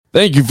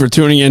Thank you for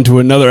tuning in to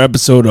another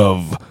episode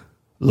of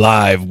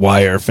Live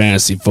Wire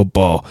Fantasy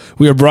Football.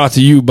 We are brought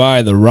to you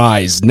by the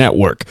Rise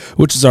Network,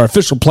 which is our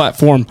official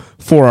platform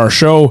for our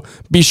show.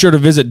 Be sure to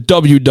visit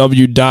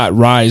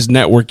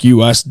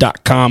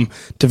www.risenetworkus.com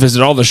to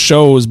visit all the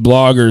shows,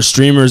 bloggers,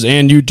 streamers,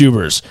 and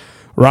YouTubers.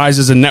 Rise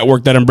is a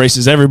network that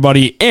embraces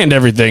everybody and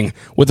everything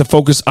with a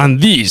focus on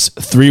these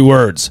 3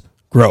 words: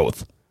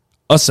 growth,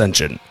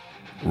 ascension,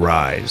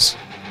 rise.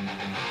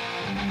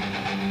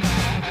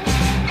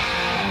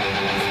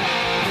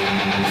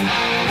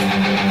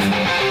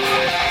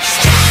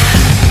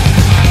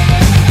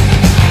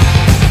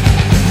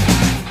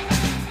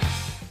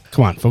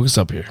 Come on, focus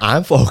up here.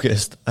 I'm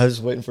focused. I was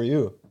waiting for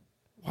you.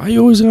 Why are you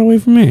always going to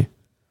wait for me?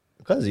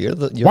 Because you're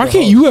the Why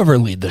can't you ever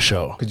lead the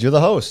show? Because you're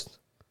the host.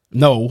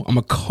 No, I'm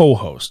a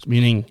co-host,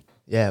 meaning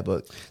Yeah,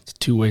 but it's a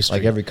two-way street.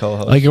 like every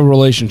co-host. Like a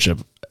relationship.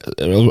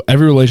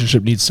 Every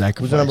relationship needs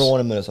sacrifice. Who's the number 1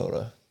 in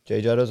Minnesota?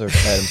 Jay Jettas or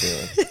Adam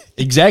Thielen?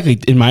 Exactly.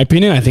 In my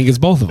opinion, I think it's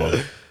both of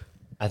them.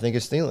 I think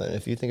it's Thielen.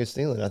 If you think it's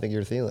Thielen, I think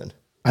you're Thielen.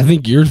 I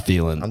think you're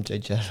Thielen. I'm Jay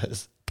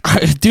Jettas.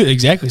 Dude,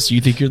 exactly. So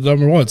you think you're the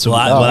number 1. So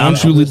Well, why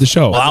don't you lead the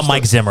show? Well, I'm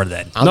Mike Zimmer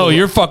then. No,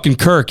 you're fucking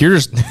Kirk. You're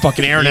just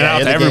fucking airing it Yeah, out you're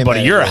to the game everybody.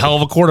 manager. You're a hell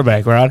of a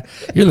quarterback, Rod.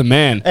 You're the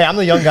man. Hey, I'm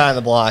the young guy on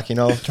the block,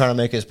 trying to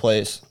make his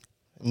place.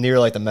 Near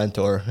like the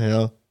mentor,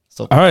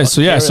 So All right,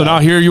 so yeah, so now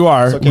here you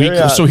are.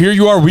 So here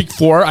you are, week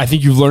 4. I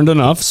think you've learned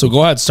enough. So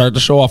go ahead, start the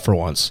show off for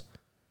once.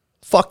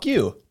 Fuck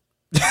you.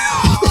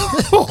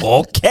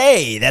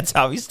 Okay, that's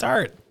how we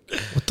start.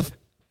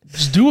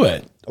 Just do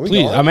it, we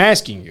please. going? I'm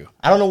asking you.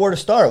 I don't know where to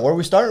start. What are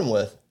we starting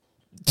with?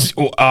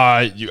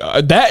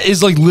 That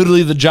is like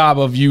literally the job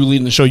of you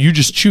leading the show. You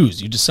just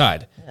choose. You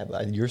decide. Yeah,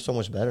 but you're so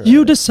much better.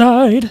 You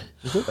decide.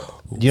 Do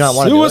you not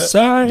want to do it?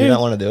 Suicide. Do you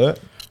not want to do it?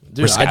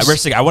 Dude,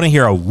 I want to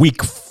hear a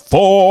week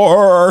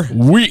 4.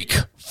 week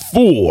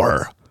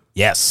 4.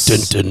 Yes.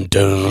 Dun, dun,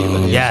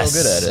 dun. Yes.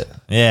 So good at it.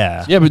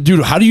 Yeah. Yeah, but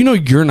dude, how do you know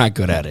you're not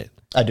good at it?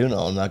 I do know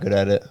I'm not good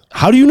at it.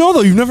 How do you know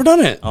though? You've never done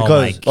it. Oh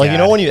my Because,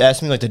 God. when you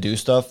ask me like to do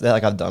stuff that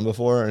like I've done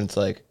before, and it's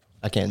like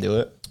I can't do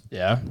it.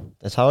 Yeah.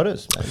 That's how it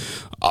is, man.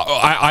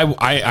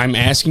 I'm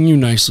asking you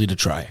nicely to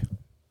try.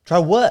 Try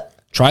what?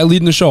 Try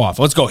leading the show off.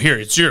 Let's go. Here,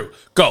 it's you.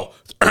 Go.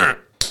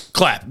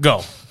 Clap.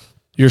 Go.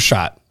 Your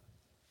shot.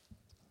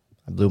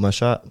 I blew my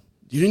shot.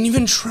 You didn't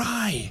even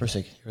try. First,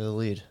 you're the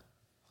lead.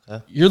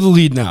 You're the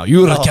lead now.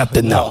 You are the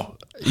captain now.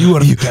 You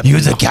are the captain. You're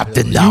the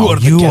captain now.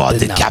 You are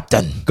the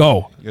captain.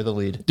 Go. You're the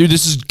lead. Dude,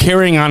 this is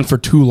carrying on for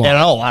too long.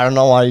 I don't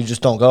know why you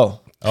just don't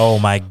go. Oh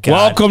my God.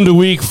 Welcome to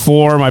week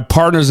 4. My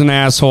partner's an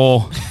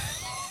asshole.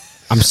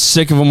 I'm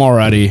sick of him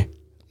already.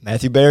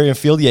 Matthew Berry and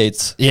Field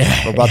Yates.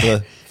 Yeah. We're about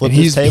to flip And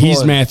this table. he's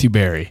and Matthew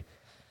Berry.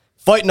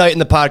 Fight night in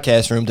the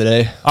podcast room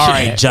today. All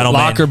right, gentlemen.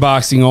 Locker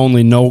boxing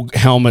only. No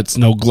helmets,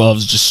 no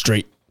gloves, just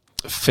straight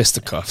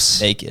fisticuffs.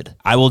 Naked.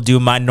 I will do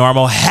my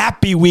normal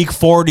happy week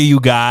 4 to you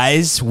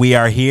guys. We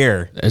are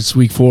here. It's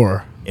week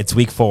 4. It's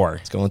week 4.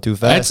 It's going too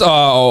fast. That's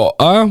well,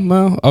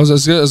 I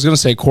was gonna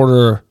say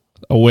quarter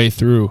away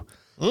through,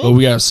 but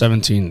we got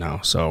 17 now.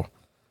 So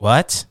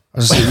What? I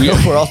was gonna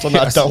say, We're also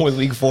not done with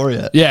week 4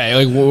 yet. yeah,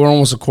 like we're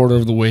almost a quarter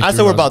of the way. I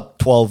said we're about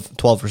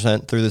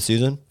 12% through the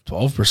season.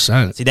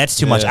 12%. See, that's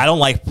too much. Yeah. I don't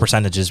like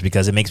percentages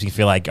because it makes me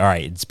feel like, all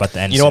right, it's about the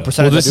end. You know what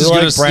soon. percentage Well, this I is do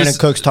gonna- like? Brandon this-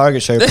 Cook's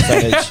target share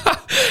percentage.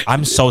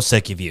 I'm so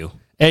sick of you.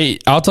 Hey,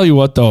 I'll tell you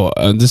what though,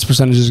 this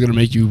percentage is gonna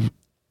make you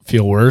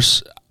feel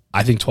worse.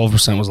 I think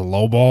 12% was a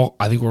low ball.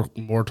 I think we're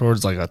more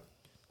towards like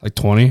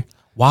 20.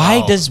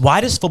 Why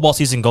does football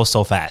season go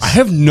so fast? I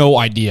have no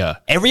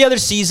idea. Every other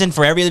season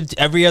for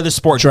every other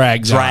sport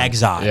Drags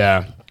on.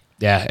 Yeah,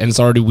 and it's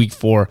already week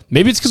 4.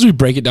 Maybe it's because we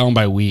break it down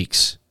by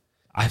weeks.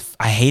 I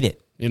hate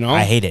it. You know?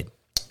 I hate it.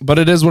 But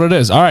it is what it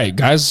is. All right,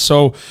 guys.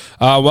 So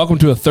welcome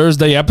to a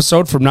Thursday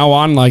episode. From now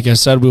on, like I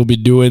said, we'll be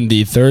doing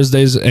the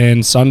Thursdays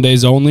and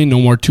Sundays only. No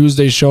more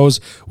Tuesday shows.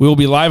 We will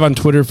be live on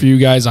Twitter for you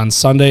guys on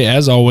Sunday,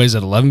 as always,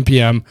 at 11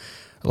 a.m.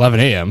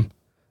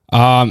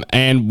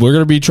 And we're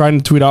going to be trying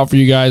to tweet out for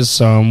you guys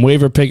some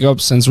waiver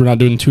pickups since we're not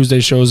doing Tuesday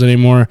shows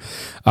anymore.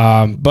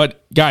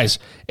 But, guys,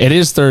 it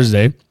is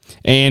Thursday,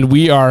 and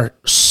we are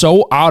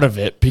so out of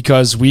it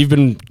because we've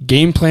been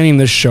game planning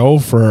this show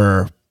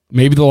for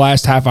maybe the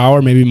last half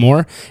hour, maybe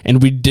more,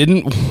 and we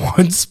didn't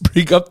once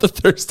bring up the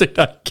Thursday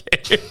night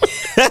game.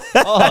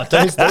 Oh,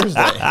 today's Thursday.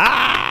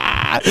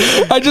 I'm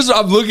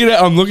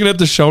looking at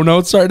the show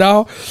notes right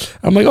now.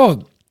 I'm like,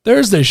 oh,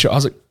 Thursday show. I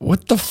was like,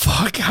 what the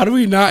fuck? How do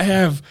we not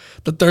have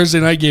the Thursday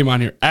night game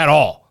on here at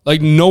all?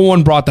 Like, no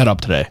one brought that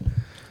up today.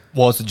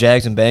 Well, it's the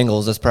Jags and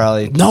Bengals. That's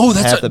probably No,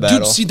 that's half the battle.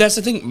 dude. See, that's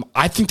the thing.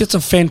 I think that's a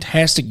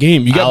fantastic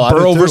game. You I got do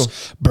too.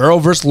 Burrow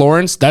versus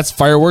Lawrence. That's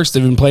fireworks.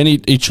 They've been playing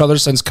each other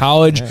since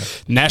college.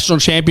 National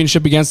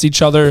championship against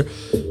each other.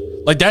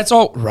 Like that's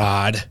all.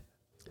 Rod,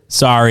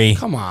 Sorry.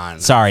 come on.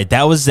 Sorry.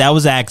 That was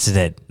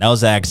accident. That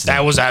was accident.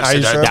 That was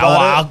accident. sure That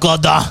about was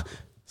good.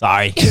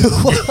 Sorry.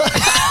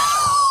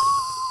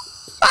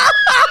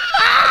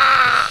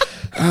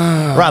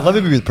 Rob, let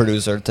me be the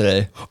producer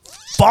today.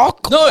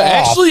 Fuck. No,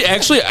 off.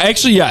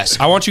 actually, yes.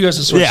 I want you guys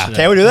to switch. Yeah. today.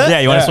 Can we do that? Yeah,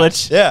 you want to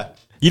switch? Yeah.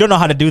 You don't know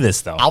how to do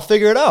this though. I'll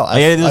figure it out.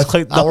 Yeah, just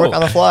click- I'll work no.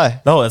 on the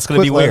fly. No, it's gonna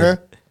Quick be weird.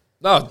 learner.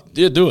 No,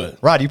 you do it.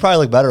 Rod, you probably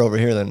look better over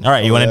here than. All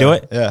right, you over want to there.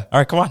 do it? Yeah. All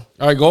right, come on.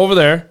 All right, go over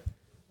there.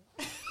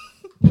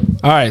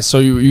 All right, so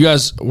you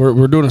guys,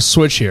 we're doing a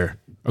switch here,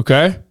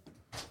 okay?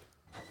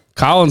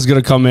 Colin's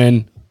gonna come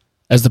in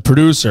as the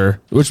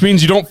producer, which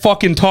means you don't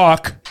fucking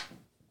talk.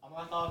 I'm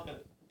not talking.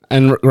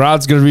 And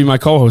Rod's gonna be my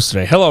co-host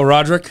today. Hello,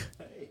 Roderick.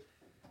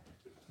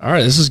 All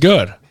right, this is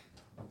good.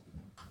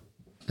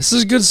 This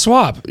is a good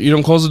swap. You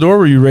don't close the door.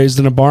 Were you raised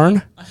in a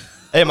barn?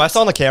 Hey, am I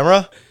still on the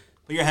camera?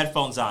 Put your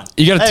headphones on.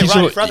 You gotta Hey, teach Rod,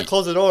 him. you forgot to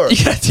close the door.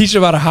 You gotta teach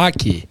him about a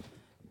hotkey.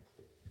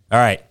 All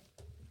right.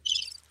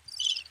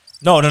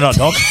 No, don't.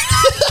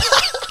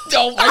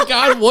 Oh my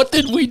God! What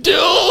did we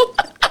do?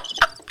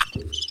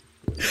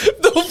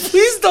 No,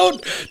 please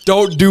don't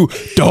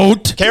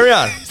Carry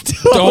on.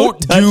 don't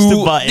touch do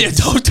the buttons. Yeah,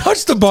 don't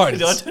touch the buttons.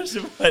 Don't touch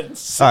the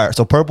buttons. All right,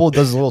 so purple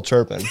does a little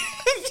chirping.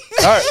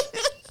 All right.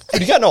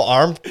 Dude, you got no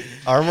arm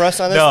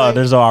rest on this No, thing?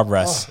 there's no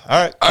armrest.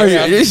 All right. All carry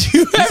right, on. you These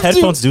have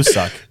headphones to. do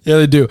suck. Yeah,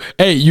 they do.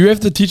 Hey, you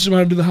have to teach them how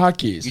to do the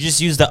hotkeys. You just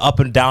use the up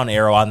and down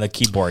arrow on the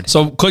keyboard.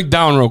 So click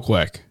down real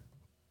quick.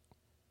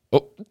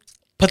 Oh,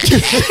 Put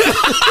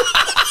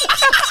the-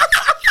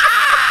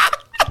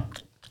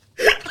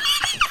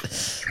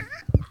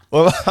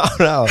 What about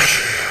now?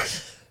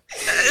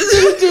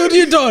 dude,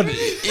 you're done.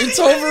 It's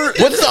over.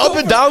 What's the up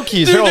and down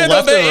keys? Dude, They're on no,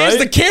 left and is right?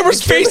 the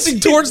camera's facing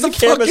towards the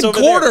camera's fucking over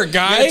corner, there.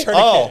 guy. You gotta turn it.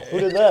 Oh, who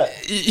did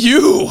that?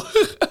 You.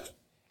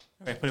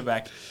 All right, put it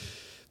back.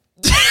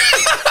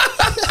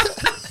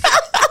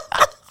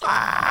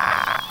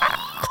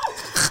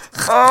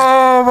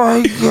 Oh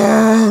my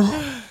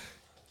God.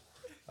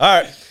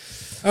 All right.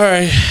 All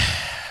right.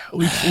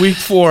 Week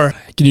 4.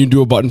 Can you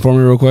do a button for me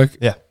real quick?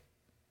 Yeah.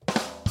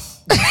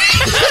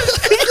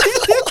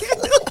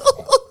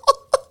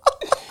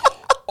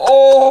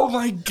 Oh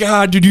my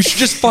God, dude! You should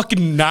just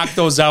fucking knock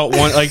those out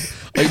one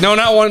no,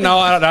 not one, no,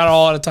 not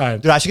all at a time.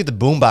 Dude, I should get the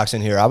boombox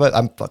in here.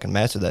 I'm fucking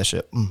mastered that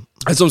shit.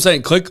 That's what I'm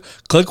saying.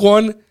 Click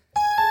one. Damn,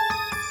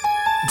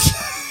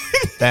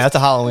 that's a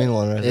Halloween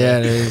one right there.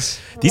 it is.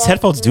 These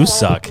headphones do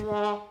suck.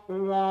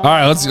 All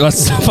right, let's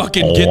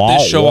fucking get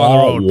this show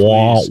on the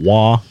road, please.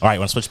 All right,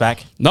 want to switch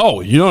back?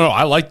 No, you don't know.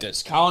 I like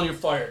this. Colin, you're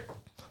fired.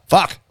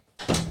 Fuck.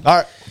 All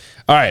right.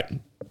 All right.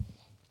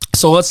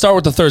 So let's start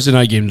with the Thursday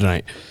night game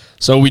tonight.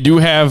 So we do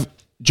have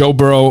Joe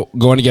Burrow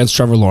going against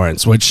Trevor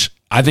Lawrence, which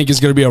I think is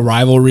going to be a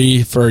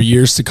rivalry for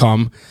years to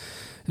come.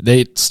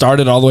 They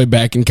started all the way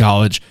back in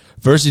college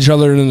versus each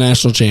other in the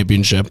national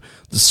championship.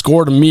 The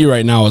score to me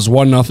right now is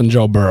 1-0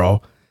 Joe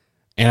Burrow,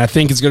 and I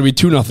think it's going to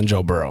be 2-0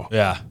 Joe Burrow.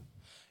 Yeah.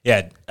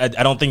 Yeah, I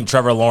don't think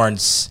Trevor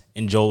Lawrence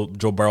and Joe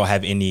Burrow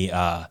have any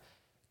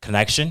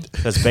connection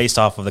because based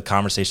off of the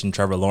conversation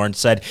Trevor Lawrence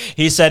said,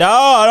 he said, "Oh,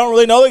 I don't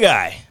really know the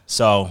guy."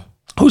 So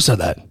Who said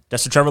that?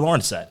 that's what Trevor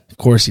Lawrence said. Of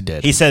course he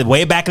did. He said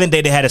way back in the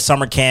day they had a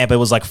summer camp. It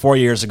was like 4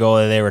 years ago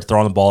that they were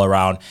throwing the ball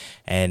around,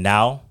 and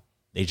now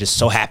they just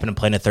so happen to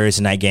play in a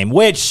Thursday night game,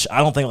 which I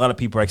don't think a lot of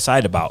people are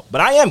excited about.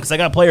 But I am because I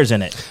got players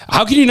in it.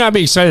 How can you not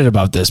be excited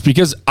about this?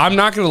 Because I'm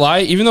not going to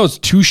lie, even though it's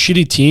two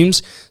shitty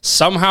teams,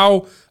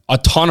 somehow a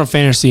ton of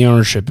fantasy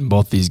ownership in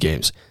both these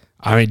games.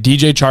 I mean,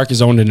 DJ Chark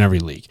is owned in every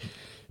league.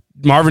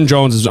 Marvin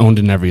Jones is owned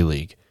in every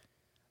league.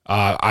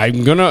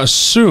 I'm going to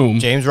assume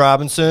James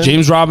Robinson.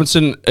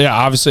 Yeah,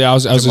 obviously I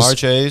was Jamar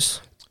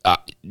Chase.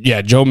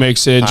 yeah, Joe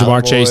Mixon,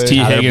 Tyler Jamar Chase, Boyd, T.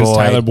 Tyler Higgins, Boyd,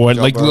 Tyler Boyd,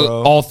 Joe like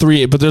Burrow. all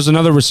three. But there's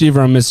another receiver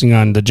I'm missing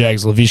on the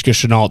Jags, Laviska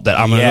Shenault, that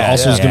I'm Yeah,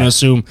 also yeah. going to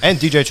assume And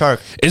DJ Chark.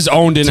 is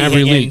owned in T.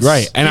 every league, Higgins.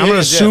 right? And T. I'm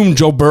going to Higgins, assume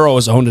Joe Burrow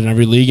is owned in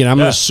every league, and I'm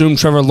going Yeah. to assume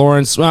Trevor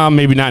Lawrence. Well,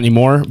 maybe not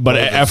anymore, but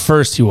at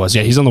first he was.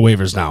 Yeah, he's on the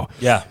waivers now.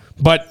 Yeah.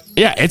 But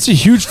yeah, it's a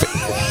huge.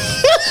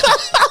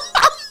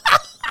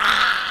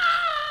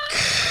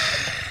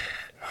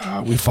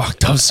 We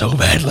fucked up so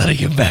bad letting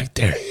him back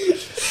there.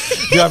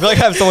 Dude, I feel like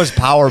I have so much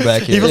power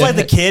back here. He was like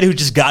the kid who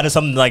just got into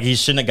something like he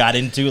shouldn't have got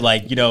into,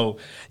 like, you know,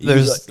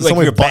 There's so like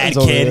many you're a bad buttons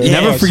over kid. there. You Yeah,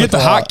 never it's forget the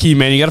like a lot. hotkey,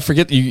 man. You got to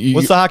forget. You,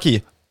 What's the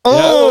hockey?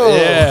 Oh,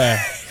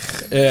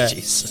 yeah.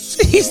 Jesus.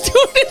 He's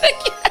doing it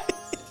again.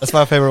 That's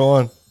my favorite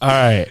one. All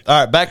right.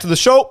 All right, back to the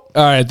show. All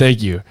right,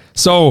 thank you.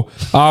 So,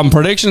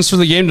 predictions for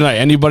the game tonight.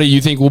 Anybody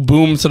you think will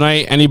boom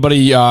tonight?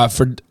 Anybody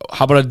for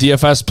how about a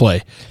DFS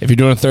play? If you're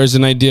doing a Thursday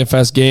night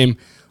DFS game,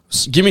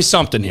 give me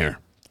something here.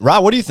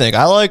 Rob, what do you think?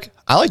 I like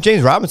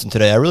James Robinson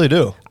today. I really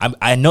do.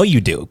 I know you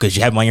do because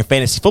you have him on your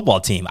fantasy football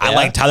team. I Yeah.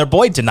 like Tyler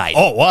Boyd tonight.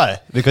 Oh, why?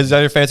 Because he's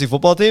on your fantasy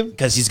football team?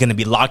 Because he's going to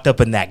be locked up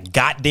in that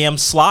goddamn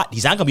slot.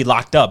 He's not going to be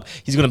locked up.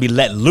 He's going to be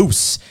let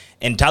loose.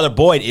 And Tyler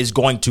Boyd is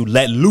going to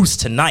let loose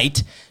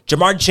tonight.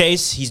 Jamar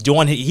Chase, he's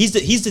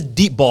the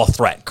deep ball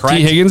threat, correct?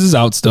 T. Higgins is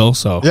out still,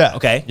 so Yeah.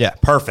 Okay. Yeah.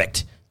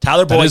 Perfect.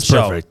 Tyler Boyd is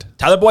show. perfect.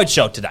 Tyler Boyd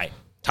show tonight.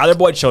 Tyler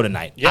Boyd show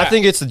tonight. I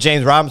think it's the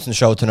James Robinson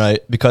show tonight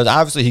because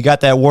obviously he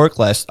got that work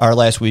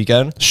last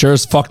weekend. Sure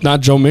as fuck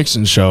not Joe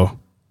Mixon's show.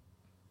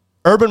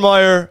 Urban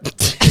Meyer.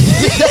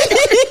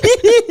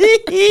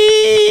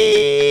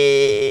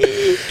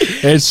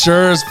 It's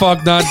sure as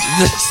fuck not.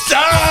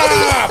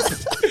 Stop!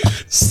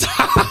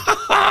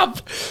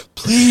 Stop!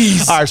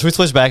 Please. All right, should we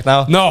switch back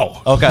now?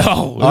 No. Okay. No.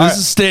 All This right.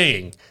 is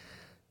staying.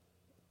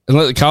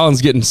 And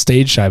Colin's getting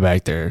stage shy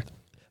back there.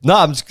 No,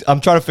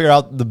 I'm trying to figure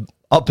out the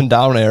up and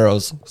down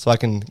arrows so I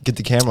can get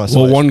the camera. Well,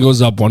 switched. one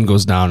goes up, one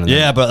goes down. And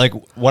Yeah, but like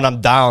when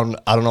I'm down,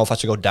 I don't know if I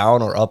should go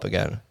down or up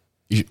again.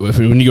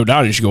 when you go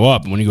down, you should go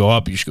up. And when you go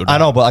up, you should go down. I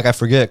know, but like I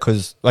forget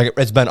because like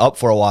it's been up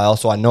for a while,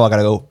 so I know I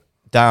gotta go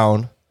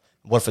down.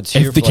 What if it's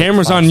here? If the for, like,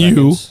 camera's 5 on you,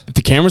 seconds? if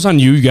the camera's on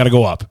you, you got to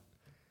go up.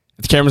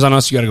 If the camera's on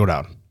us, you got to go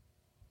down.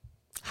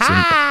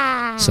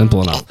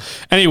 Simple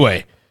enough.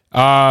 Anyway,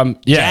 yeah.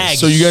 Jags.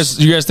 So you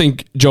guys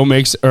think Joe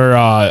Mixon or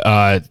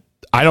I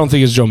don't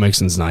think it's Joe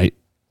Mixon's night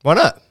Why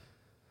not?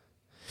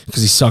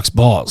 because he sucks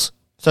balls.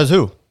 Says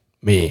who?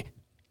 Me.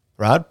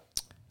 Rod?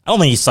 I don't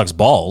think he sucks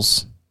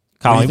balls.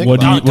 Colin, think What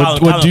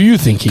do you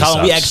think he Colin,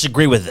 sucks? we actually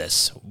agree with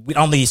this. We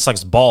don't think he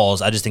sucks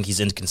balls. I just think he's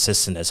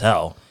inconsistent as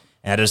hell.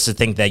 And I just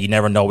think that you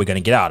never know what we're going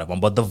to get out of him.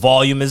 But the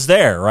volume is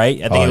there,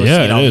 right? I think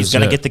he's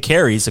going to get the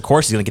carries. Of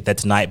course, he's going to get that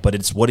tonight. But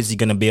it's what is he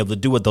going to be able to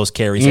do with those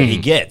carries that he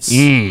gets?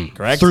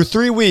 Correct? Through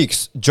 3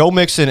 weeks, Joe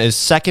Mixon is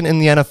second in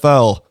the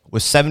NFL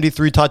with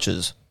 73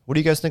 touches. What do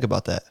you guys think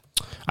about that?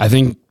 I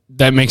think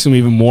that makes him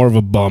even more of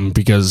a bum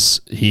because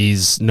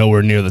he's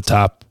nowhere near the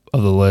top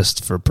of the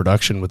list for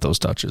production with those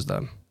touches.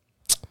 Then,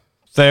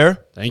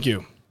 Fair, thank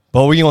you.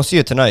 but we're gonna see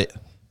it tonight.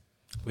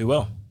 We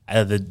will.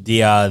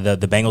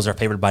 The Bengals are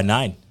favored by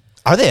 9.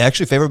 Are they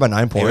actually favored by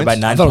 9 points? Favored by I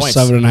 9 thought it points.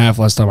 was 7.5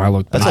 last time I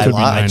looked. That's but it a could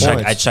be lot. 9.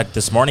 Points. I checked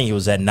this morning. He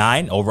was at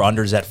 9.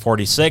 Over-under's at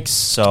 46.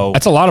 So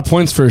That's a lot of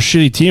points for a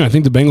shitty team. I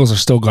think the Bengals are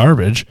still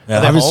garbage. Yeah.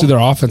 Are they Obviously, home? their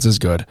offense is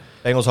good.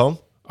 Bengals home?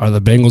 Are the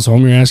Bengals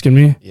home? You're asking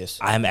me? Yes.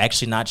 I'm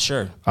actually not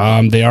sure.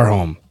 They are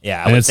home.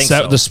 Yeah, I and would it's think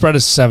so. The spread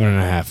is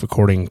 7.5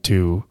 according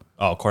to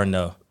Oh, according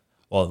to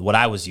what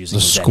I was using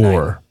the was at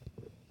score. 9.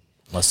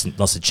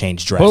 Unless it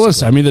changed drastically. Well,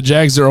 listen, I mean, the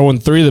Jags are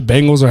 0-3. The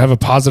Bengals have a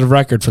positive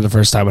record for the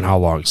first time in how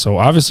long? So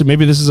obviously,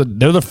 maybe this is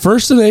they're the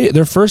first of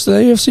they're first of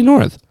the AFC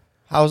North.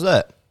 How's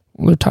that?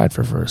 Well, they're tied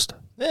for first.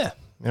 Yeah.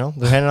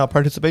 They're handing out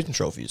participation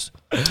trophies.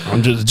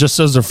 It just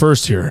says they're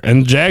first here,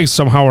 and the Jags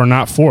somehow are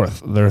not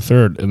fourth. They're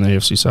third in the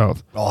AFC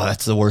South. Oh,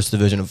 that's the worst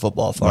division of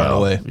football far and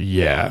away.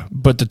 Yeah,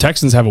 but the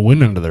Texans have a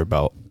win under their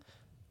belt.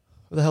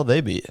 Who the hell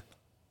they beat?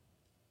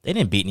 They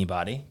didn't beat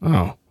anybody.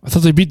 Oh, I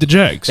thought they beat the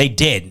Jags. They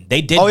did.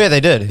 They did. Oh, yeah, they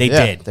did. They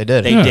Yeah, did. they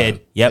did. They Yeah.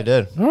 did. Yep. They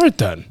did. All right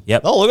then.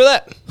 Yep. Oh, look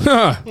at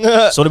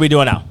that. So what are we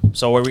doing now?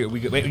 So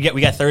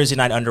we got Thursday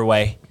night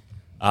underway.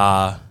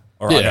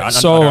 Yeah.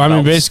 So I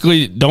mean,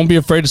 basically, don't be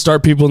afraid to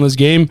start people in this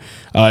game.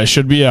 It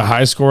should be a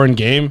high scoring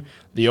game.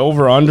 The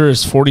over under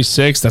is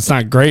 46. That's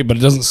not great, but it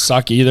doesn't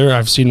suck either.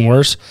 I've seen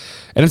worse,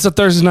 and it's a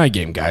Thursday night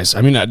game, guys.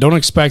 I mean, I don't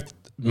expect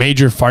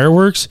major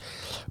fireworks,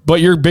 but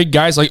your big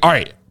guys like, all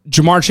right,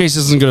 Jamar Chase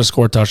isn't going to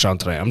score a touchdown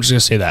tonight. I'm just going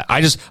to say that.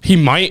 He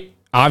might.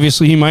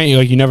 Obviously, he might.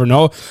 Like, you never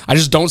know. I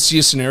just don't see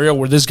a scenario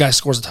where this guy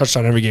scores a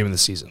touchdown every game in the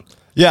season.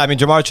 Yeah, I mean,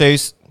 Jamar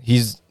Chase,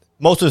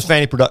 most of his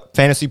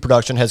fantasy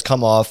production has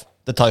come off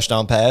the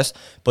touchdown pass,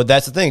 but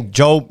that's the thing.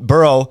 Joe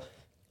Burrow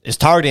is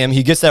targeting him.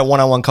 He gets that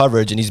one-on-one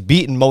coverage, and he's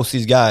beating most of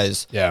these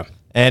guys. Yeah.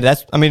 And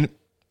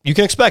you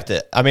can expect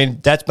it. I mean,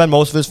 that's been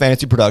most of his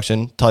fantasy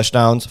production,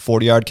 touchdowns,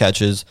 40-yard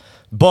catches.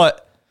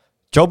 But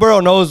Joe Burrow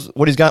knows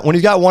what he's got. When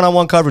he's got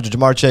one-on-one coverage with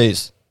Jamar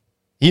Chase,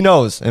 he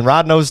knows, and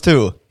Rod knows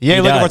too. He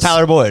ain't looking for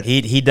Tyler Boyd.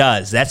 He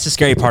does. That's the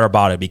scary part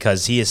about it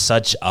because he is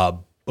such a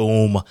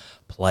boom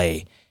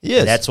play. He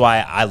is. That's why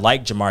I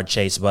like Jamar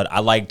Chase, but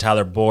I like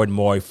Tyler Boyd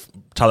more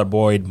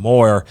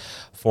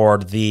for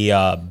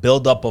the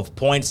buildup of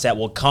points that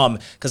will come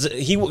because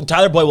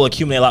Tyler Boyd will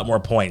accumulate a lot more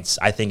points,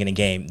 I think, in a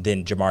game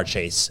than Jamar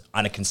Chase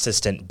on a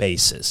consistent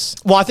basis.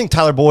 Well, I think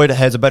Tyler Boyd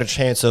has a better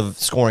chance of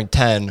scoring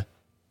 10,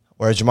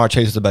 whereas Jamar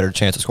Chase has a better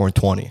chance of scoring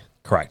 20.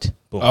 Correct.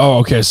 Boom. Oh,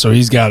 okay. So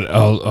he's got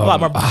lot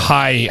more- a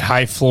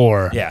high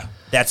floor. Yeah,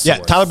 that's Yeah, the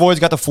worst. Tyler Boyd's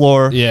got the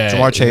floor. Yeah,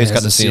 Jamar Chase has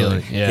got the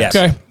ceiling. Yeah. Yes.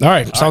 Okay. All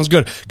right. Sounds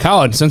good.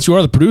 Colin, since you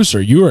are the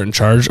producer, you are in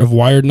charge of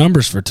wired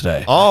numbers for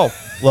today. Oh,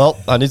 well,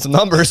 I need some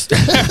numbers.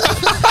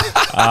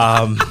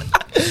 I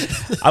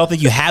don't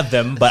think you have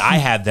them, but I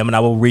have them, and I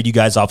will read you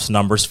guys off some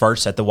numbers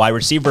first at the wide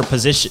receiver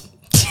position.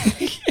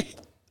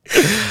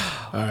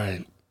 All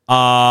right.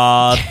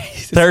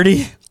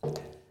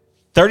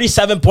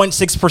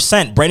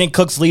 37.6%. Brandon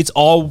Cooks leads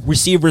all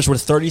receivers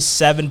with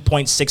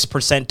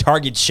 37.6%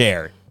 target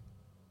share.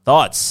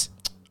 Thoughts?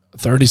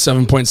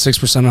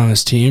 37.6% on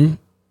his team.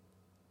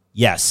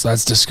 Yes.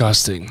 That's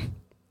disgusting.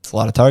 It's a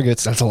lot of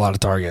targets. That's a lot of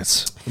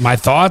targets. My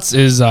thoughts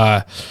is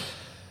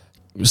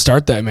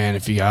start that man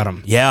if you got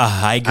him. Yeah,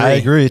 I agree. I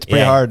agree. It's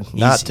pretty hard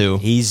not to.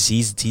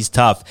 He's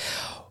tough.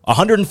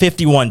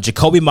 151.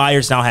 Jacoby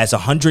Myers now has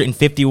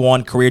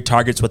 151 career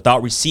targets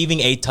without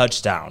receiving a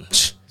touchdown.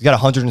 He's got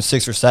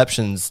 106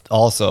 receptions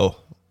also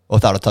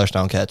without a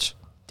touchdown catch.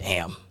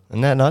 Damn.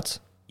 Isn't that nuts?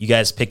 You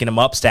guys picking him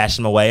up, stashing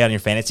him away on your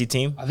fantasy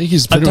team? I think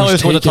he's pretty Until much he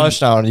scores a taken-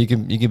 touchdown, you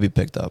can be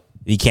picked up.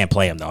 You can't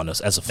play him, though,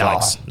 as a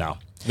flex. No.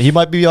 He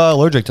might be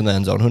allergic to the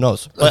end zone. Who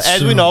knows? But That's as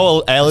true. we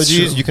know, That's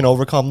allergies, true. you can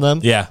overcome them.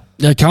 Yeah.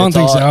 Yeah, Colin It's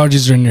thinks all-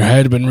 allergies are in your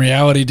head, but in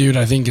reality, dude,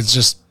 I think it's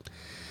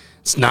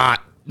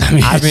not. I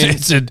mean, I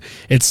mean-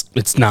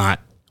 it's not.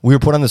 we were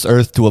put on this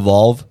earth to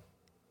evolve,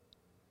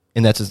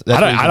 and that's what we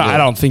can do. I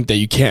don't think that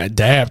you can't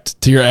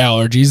adapt to your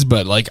allergies,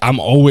 but like I'm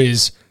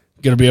always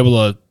gonna be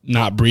able to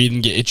not breathe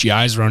and get itchy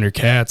eyes around your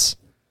cats.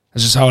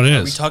 That's just how it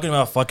Are we is. talking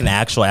about fucking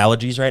actual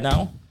allergies right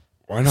now?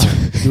 Why not?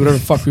 Do whatever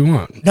the fuck we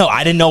want. No,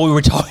 I didn't know we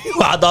were talking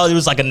about. I thought it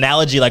was like an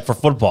analogy like for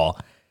football.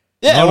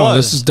 Yeah, No, it no,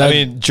 was. this is dead. I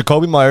mean,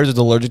 Jacoby Myers is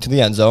allergic to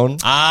the end zone.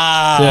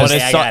 Ah, Yes.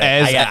 okay, But I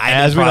it's got it.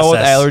 as we know with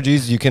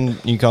allergies, you can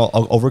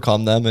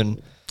overcome them,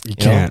 and You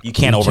can't. You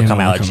can't overcome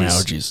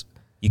allergies.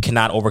 You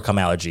cannot overcome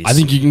allergies. I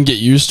think you can get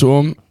used to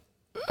them.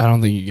 I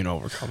don't think you can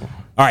overcome them.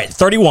 All right,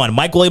 31.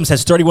 Mike Williams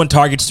has 31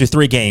 targets through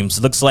 3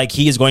 games. Looks like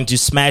he is going to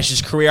smash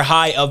his career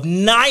high of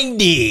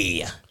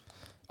 90.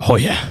 Oh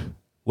yeah.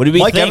 What do we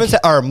Mike think?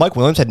 Mike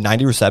Williams had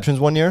 90 receptions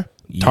one year.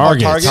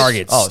 Targets.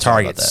 Oh,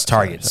 sorry about that.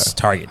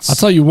 Targets. I'll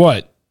tell you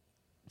what.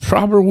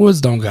 Robert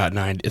Woods don't got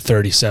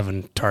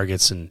 37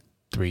 targets in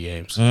 3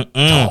 games.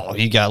 Oh,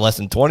 he got less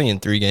than 20 in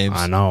 3 games.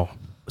 I know.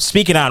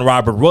 Speaking on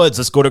Robert Woods,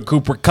 let's go to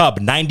Cooper Kupp,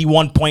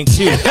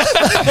 91.2.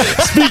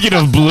 Speaking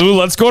of blue,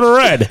 let's go to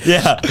red.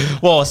 Yeah.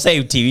 Well,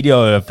 same team. You know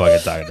what I'm fucking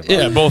talking about.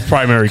 Yeah, both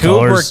primary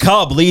Cooper colors.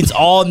 Kupp leads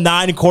all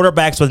 9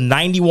 quarterbacks with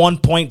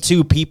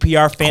 91.2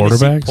 PPR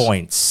fantasy Quarterbacks?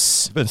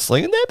 points. Been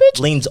slinging that bitch.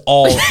 Leans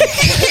all.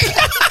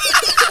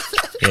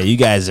 Yeah, you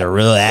guys are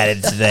real at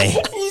it today.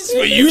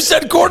 You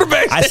said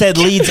quarterbacks. I said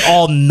leads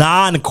all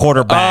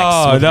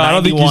non-quarterbacks. Oh, with no, I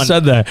don't think you 91.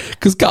 said that.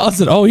 Because Colin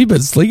said, oh, he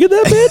been slinging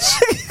that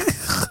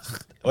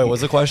bitch? Wait,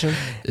 what's the question?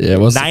 Yeah,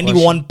 what's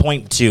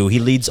 91.2. He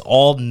leads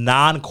all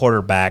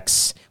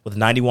non-quarterbacks with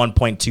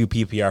 91.2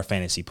 PPR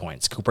fantasy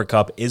points. Cooper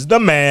Kupp is the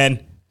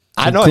man.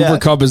 I know. Cooper Yeah.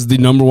 Kupp is the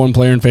number 1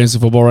 player in fantasy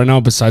football right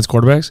now besides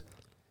quarterbacks?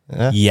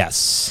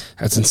 Yes.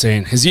 That's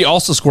insane. Has he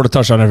also scored a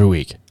touchdown every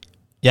week?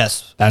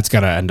 Yes. That's got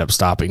to end up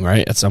stopping,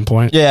 right, at some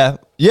point? Yeah.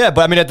 Yeah,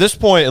 but I mean, at this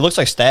point, it looks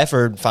like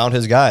Stafford found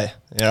his guy.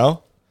 You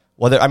know,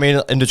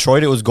 in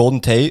Detroit it was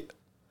Golden Tate.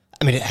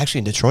 I mean, actually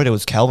in Detroit it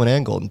was Calvin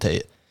and Golden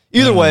Tate.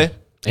 Either way,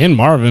 And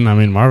Marvin. I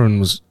mean, Marvin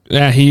was,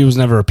 he was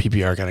never a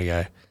PPR kind of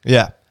guy.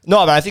 yeah. No,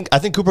 but I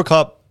think Cooper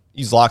Kupp,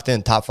 he's locked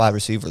in top 5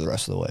 receiver the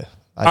rest of the way.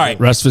 All right.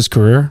 Rest of his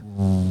career?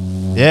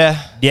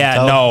 Yeah.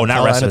 Yeah, Until- not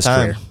until rest of end his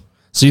time. career.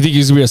 So you think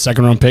he's going to be a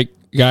second-round pick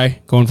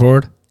guy going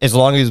forward? As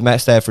long as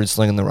Matt Stafford's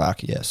slinging the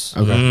rock, yes.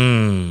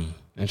 Okay.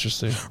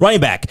 Interesting. Running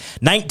back,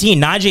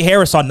 19. Najee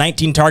Harris saw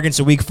 19 targets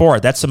in week 4.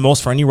 That's the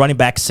most for any running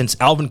back since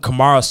Alvin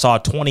Kamara saw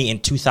 20 in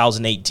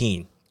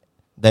 2018.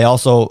 That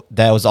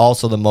was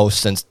also the most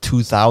since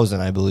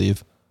 2000, I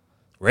believe.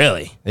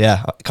 Really?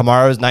 Yeah.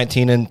 Kamara's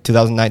 19 in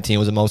 2019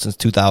 was the most since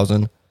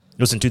 2000. It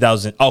was in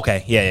 2000.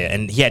 Okay, yeah.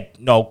 And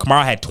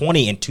Kamara had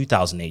 20 in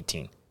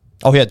 2018.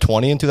 Oh, he had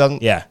 20 in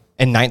 2000? Yeah.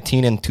 And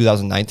 19 in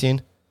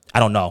 2019? I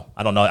don't know.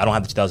 I don't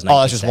have the 2019.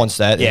 Oh, that's just one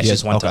stat. Yeah, it's Yeah,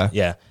 just one. okay.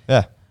 Yeah.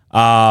 Yeah.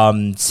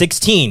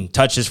 16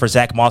 touches for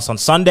Zach Moss on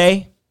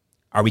Sunday.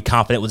 Are we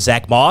confident with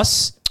Zach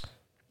Moss?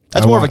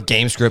 That's more of a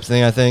game script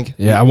thing, I think.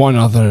 Yeah, I want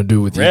nothing to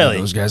do with either Really?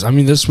 of those guys. I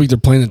mean, this week they're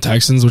playing the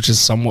Texans, which is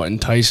somewhat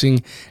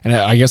enticing. And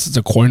I guess it's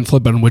a coin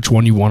flip on which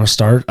one you want to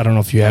start. I don't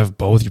know if you have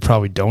both. You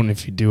probably don't.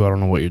 If you do, I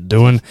don't know what you're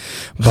doing.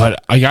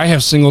 But I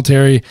have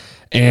Singletary,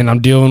 and I'm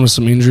dealing with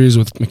some injuries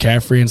with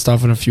McCaffrey and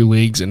stuff in a few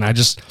leagues. And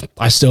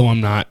I still am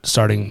not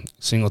starting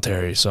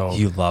Singletary. So,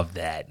 You love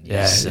that.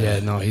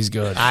 no, he's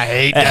good. I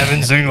hate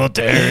Devin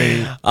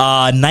Singletary.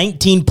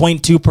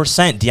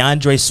 19.2%.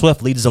 DeAndre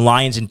Swift leads the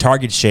Lions in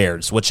target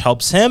shares, which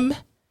helps him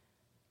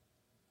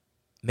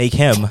make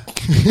him.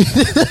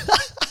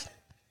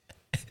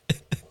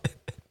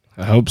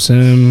 Helps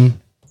him.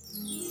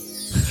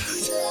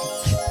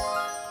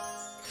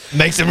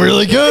 Makes him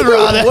really good,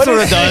 Ron. That's what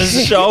it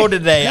does. Show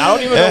today. I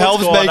don't even know It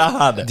helps what's going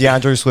make on.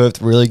 DeAndre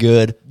Swift really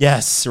good.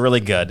 Yes, really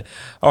good.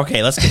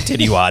 Okay, let's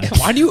continue on.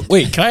 Why do you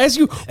wait? Can I ask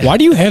you? Why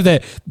do you have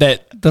that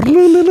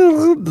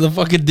the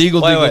fucking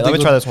dingle? Wait, let me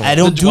try this one. I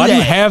don't do Why that. do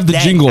you have the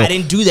jingle? I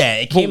didn't do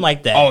that. It came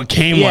like that. Oh, it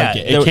came like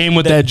it. It came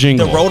with that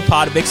jingle. The Road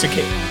Pod mixer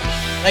came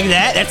like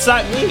that. That's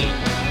not me.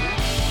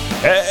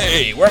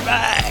 Hey, we're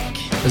back.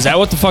 Is that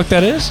what the fuck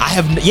that is?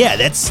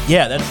 That's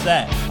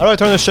that. How do I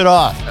turn this shit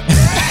off?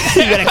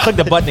 You gotta click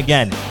the button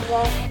again.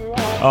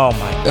 Oh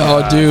my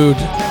god. Oh, dude.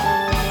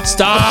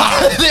 Stop.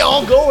 How are they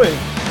all going?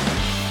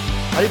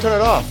 How do you turn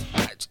it off?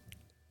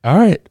 All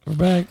right, we're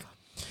back.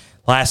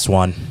 Last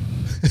one.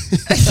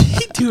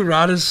 Dude,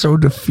 Rod is so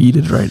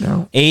defeated right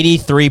now.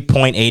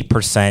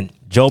 83.8%.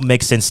 Joe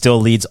Mixon still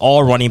leads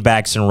all running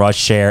backs in rush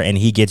share, and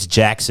he gets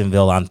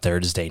Jacksonville on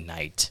Thursday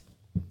night.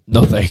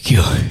 No, thank you.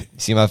 You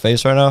see my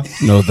face right now?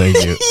 No, thank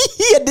you.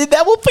 Yeah, did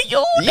that one for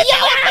you?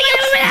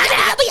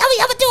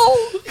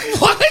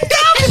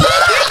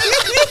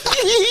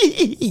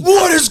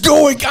 What is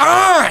going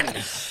on?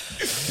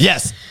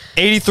 Yes.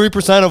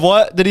 83% of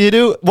what did he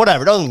do?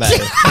 Whatever, doesn't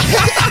matter.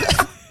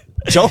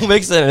 Joe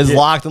Mixon is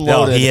locked and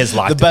No, loaded. he is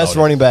locked the and best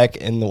loaded. running back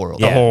in the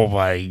world. Yeah. Oh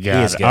my is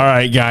god! good. All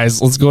right,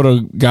 guys, let's go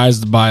to guys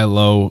to buy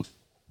low,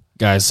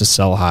 guys to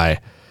sell high.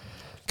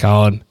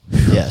 Colin,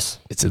 Yes.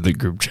 it's in the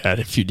group chat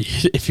if you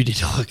need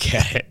to look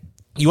at it.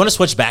 You want to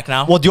switch back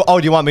now? Well, do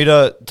you want me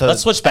to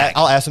Let's switch back.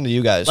 I'll ask them to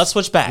you guys. Let's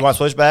switch back. You want to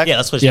switch back? Yeah,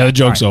 let's switch Yeah, back. the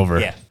joke's All right. over.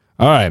 Yeah.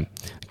 All right,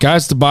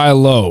 Guys to buy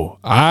low.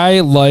 I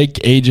like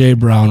A.J.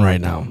 Brown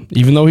right now.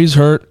 Even though he's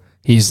hurt,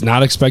 he's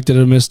not expected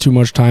to miss too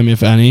much time,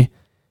 if any.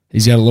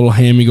 He's got a little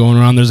hammy going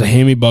around. There's a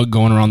hammy bug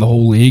going around the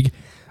whole league.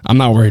 I'm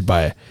not worried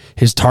by it.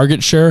 His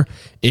target share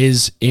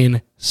is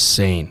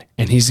insane,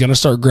 and he's going to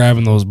start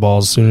grabbing those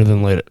balls sooner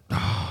than later.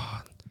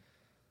 Oh,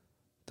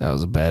 that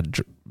was a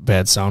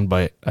bad sound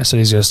bite. I said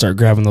he's going to start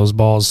grabbing those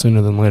balls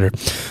sooner than later.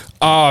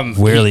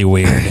 Really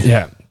weird.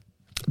 Yeah.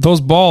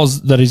 Those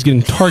balls that he's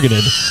getting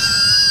targeted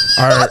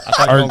are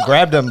Gonna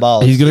grab them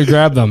balls. he's going to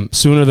grab them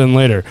sooner than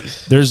later.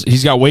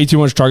 He's got way too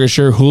much target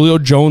share. Julio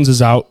Jones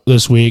is out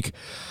this week,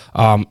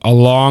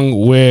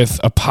 along with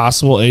a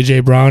possible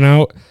A.J. Brown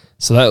out.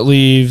 So that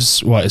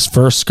leaves, is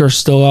Firsker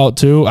still out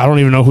too? I don't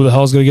even know who the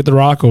hell is going to get the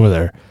rock over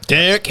there.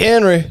 Derrick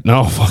Henry.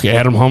 No, fuck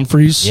Adam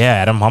Humphries. Yeah,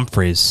 Adam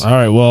Humphries. All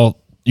right, well,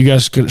 you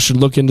guys should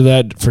look into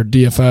that for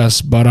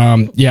DFS. But,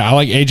 yeah, I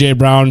like A.J.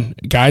 Brown.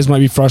 Guys might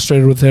be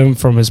frustrated with him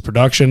from his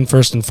production,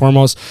 first and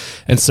foremost.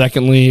 And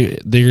secondly,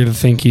 they're going to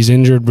think he's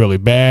injured really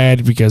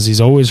bad because he's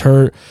always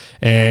hurt.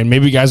 And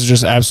maybe guys are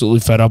just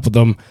absolutely fed up with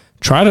him.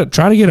 Try to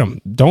get him.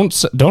 Don't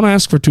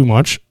ask for too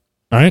much,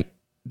 all right?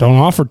 Don't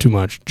offer too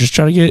much. Just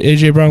try to get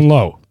A.J. Brown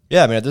low.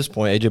 Yeah, I mean, at this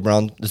point, A.J.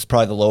 Brown, this is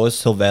probably the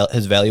lowest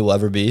his value will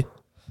ever be.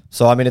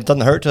 So, I mean, it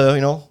doesn't hurt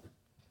to,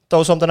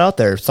 throw something out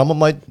there. Someone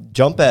might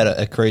jump at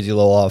a crazy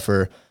low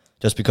offer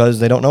just because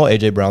they don't know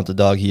A.J. Brown's the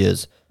dog he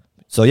is.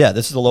 So, yeah,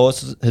 this is the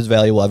lowest his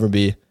value will ever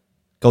be.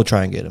 Go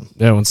try and get him.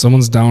 Yeah, when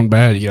someone's down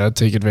bad, you got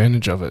to take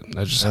advantage of it.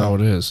 That's just how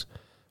it is.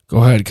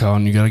 Go ahead,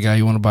 Colin. You got a guy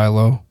you want to buy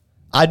low?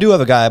 I do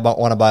have a guy I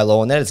want to buy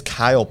low, and that is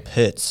Kyle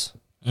Pitts.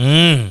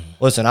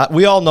 Listen,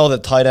 we all know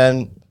that tight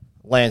end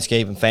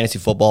landscape in fantasy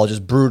football is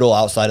just brutal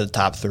outside of the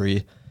top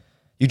three.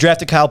 You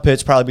drafted Kyle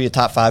Pitts, probably be a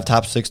top 5,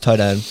 top 6 tight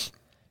end.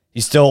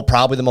 He's still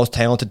probably the most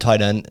talented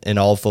tight end in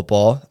all of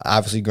football.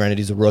 Obviously, granted,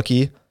 he's a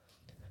rookie.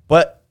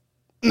 But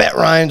Matt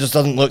Ryan just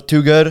doesn't look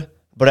too good.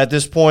 But at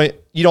this point,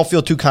 you don't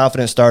feel too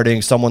confident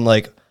starting someone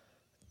like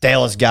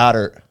Dallas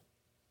Goedert.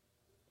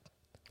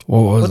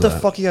 What the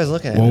fuck are you guys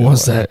looking at? What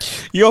was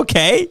that? You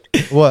okay?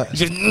 What?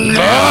 Obviously.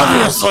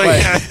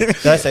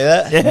 Did I say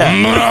that?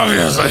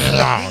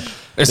 Obviously.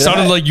 It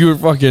sounded like you were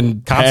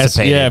fucking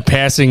Constipated.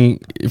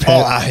 passing.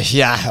 I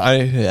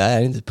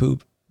need to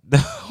poop.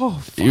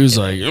 He was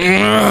like,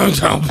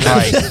 All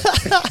right.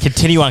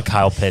 Continue on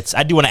Kyle Pitts.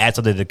 I do want to add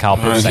something to the Kyle I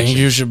Pitts think section.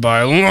 you should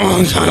buy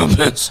Kyle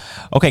Pitts.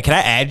 Okay, can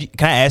I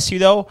ask you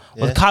though?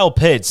 With Kyle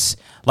Pitts,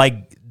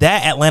 like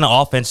that Atlanta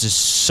offense is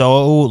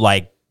so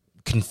like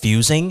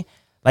confusing.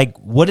 Like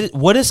what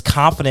is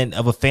confident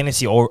of a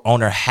fantasy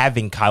owner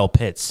having Kyle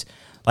Pitts?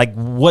 Like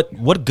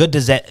what good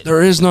does that?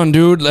 There is none,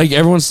 dude. Like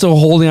everyone's still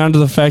holding on to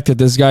the fact that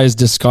this guy is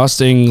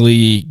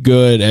disgustingly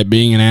good at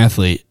being an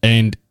athlete,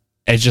 and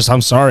it's just,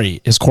 I'm sorry,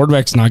 his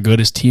quarterback's not good,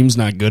 his team's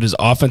not good, his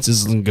offense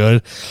isn't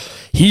good.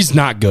 He's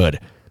not good.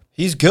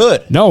 He's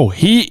good. No,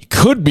 he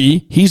could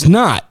be. He's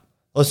not.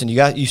 Listen,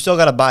 you still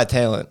got to buy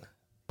talent.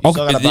 You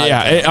still Okay, gotta buy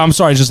talent. I'm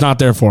sorry, it's just not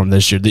there for him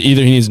this year.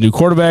 Either he needs a new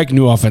quarterback,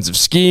 new offensive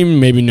scheme,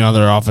 maybe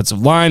another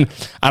offensive line.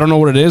 I don't know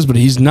what it is, but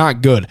he's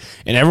not good.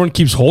 And everyone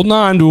keeps holding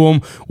on to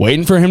him,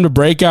 waiting for him to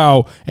break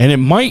out, and it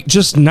might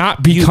just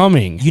not be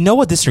coming. You know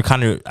what this is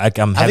kind of like?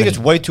 I think it's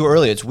way too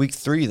early. It's week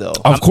 3, though.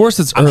 Of course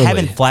it's I'm early.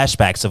 having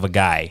flashbacks of a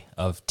guy,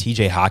 of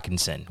TJ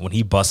Hawkinson, when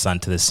he busts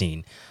onto the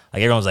scene.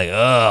 Like everyone's like,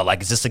 ugh,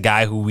 like is this a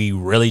guy who we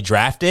really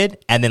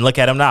drafted? And then look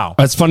at him now.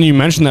 It's funny you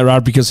mentioned that,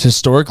 Rod, because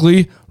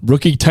historically,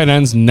 rookie tight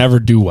ends never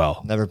do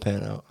well. Never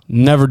pan out.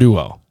 Never do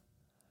well.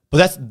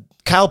 But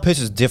Kyle Pitts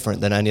is different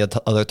than any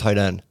other tight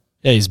end.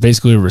 Yeah, he's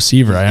basically a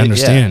receiver. I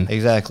understand. Yeah,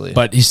 exactly.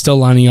 But he's still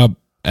lining up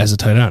as a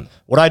tight end.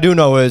 What I do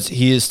know is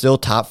he is still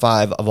top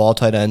 5 of all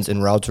tight ends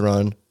in routes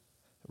run,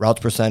 routes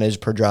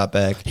percentage per drop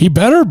back. He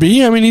better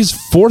be. I mean, he's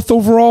 4th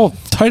overall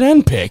tight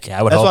end pick. Yeah,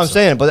 I would That's hope what I'm so.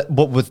 saying.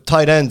 But with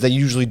tight ends, they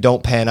usually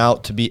don't pan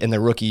out to be in their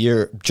rookie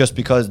year just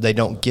because they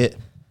don't get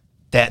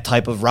that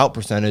type of route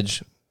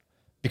percentage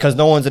because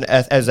no one's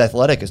as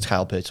athletic as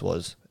Kyle Pitts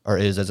was or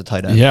is as a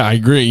tight end. Yeah, I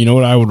agree. You know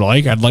what I would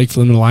like? I'd like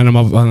for them to line him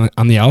up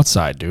on the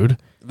outside, dude.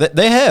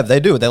 They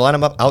do. They line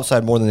him up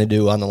outside more than they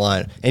do on the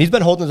line. And he's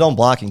been holding his own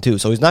blocking too,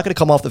 so he's not going to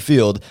come off the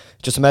field.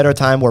 It's just a matter of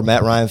time where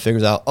Matt Ryan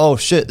figures out, oh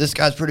shit, this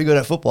guy's pretty good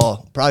at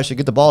football. Probably should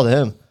get the ball to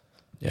him.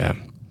 Yeah,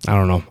 I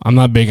don't know. I'm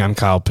not big on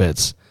Kyle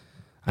Pitts.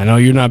 I know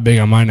you're not big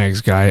on my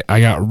next guy. I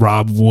got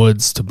Rob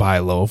Woods to buy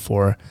low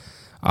for.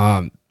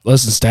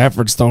 Listen,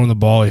 Stafford's throwing the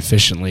ball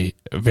efficiently,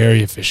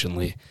 very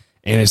efficiently.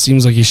 And it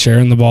seems like he's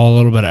sharing the ball a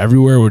little bit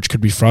everywhere, which could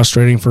be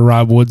frustrating for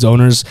Rob Woods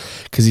owners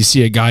because you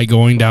see a guy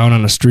going down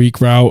on a streak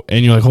route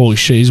and you're like, holy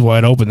shit, he's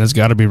wide open. That's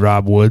got to be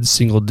Rob Woods,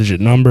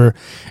 single-digit number,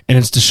 and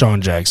it's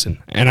Deshaun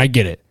Jackson. And I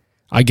get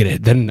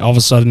it. Then all of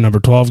a sudden, number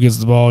 12 gets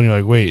the ball, and you're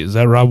like, wait, is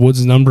that Rob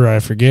Woods' number? I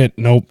forget.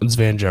 Nope, it's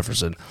Van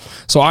Jefferson.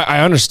 So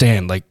I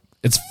understand, like,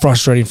 it's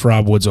frustrating for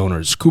Rob Woods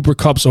owners. Cooper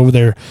Kupp's over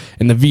there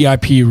in the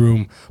VIP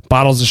room,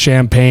 bottles of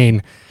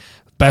champagne,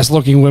 best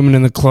looking women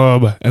in the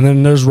club, and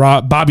then there's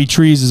Bobby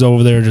Trees is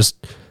over there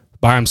just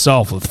by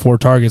himself with 4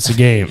 targets a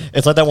game.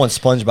 It's like that one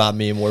SpongeBob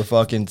meme where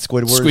fucking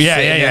Squidward.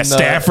 Yeah.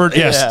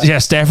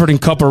 Stafford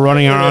and Cup are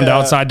running around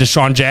outside.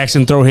 Deshaun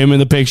Jackson, throw him in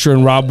the picture,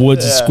 and Rob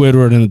Woods and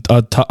Squidward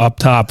up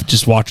top,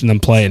 just watching them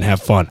play and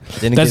have fun.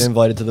 Didn't get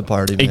invited to the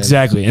party, man.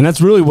 Exactly, and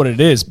that's really what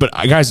it is. But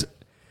guys,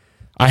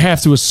 I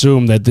have to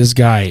assume that this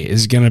guy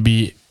is going to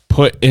be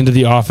put into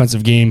the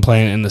offensive game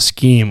plan and the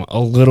scheme a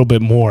little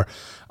bit more.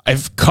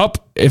 If Coop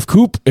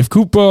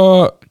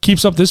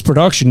keeps up this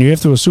production, you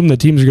have to assume that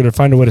teams are going to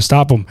find a way to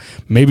stop him,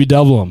 maybe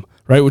double him,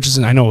 right? Which is,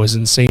 I know, is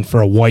insane for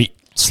a white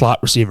slot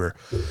receiver,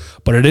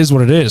 but it is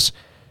what it is.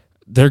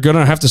 They're going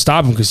to have to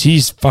stop him because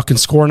he's fucking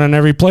scoring on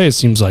every play, it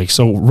seems like.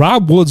 So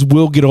Rob Woods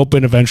will get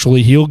open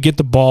eventually. He'll get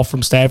the ball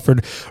from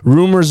Stafford.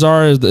 Rumors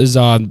are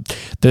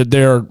that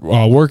they're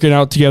working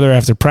out together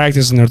after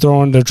practice, and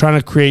they're trying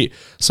to create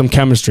some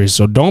chemistry.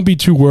 So don't be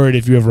too worried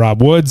if you have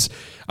Rob Woods.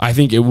 I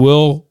think it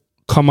will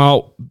come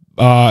out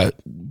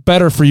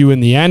better for you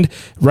in the end.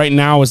 Right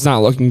now, it's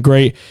not looking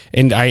great,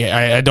 and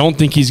I don't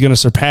think he's going to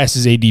surpass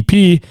his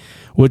ADP,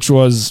 which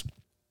was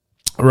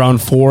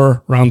round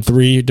 4, round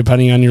 3,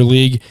 depending on your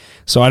league.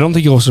 So I don't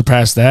think he'll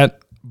surpass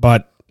that,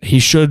 but he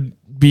should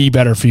be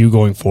better for you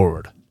going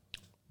forward.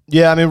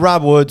 Yeah, I mean,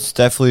 Rob Woods,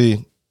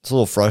 definitely, it's a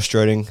little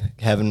frustrating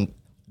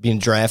being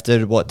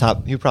drafted.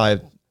 He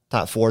probably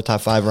top 4,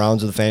 top 5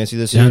 rounds of the fantasy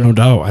this year. Yeah, no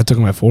doubt. I took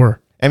him at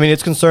 4. I mean,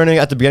 it's concerning.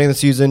 At the beginning of the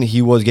season,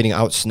 he was getting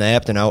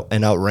outsnapped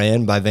and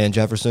outran by Van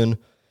Jefferson.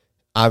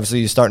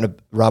 Obviously,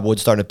 Rob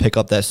Woods starting to pick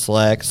up that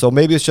slack. So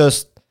maybe it's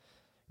just,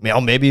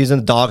 maybe he's in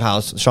the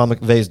doghouse, Sean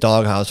McVay's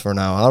doghouse for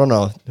now. I don't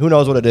know. Who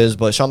knows what it is?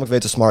 But Sean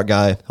McVay's a smart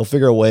guy. He'll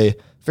figure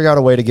out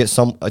a way to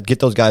get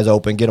those guys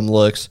open, get them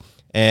looks,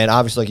 and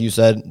obviously, like you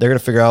said, they're going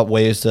to figure out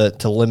ways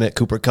to limit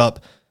Cooper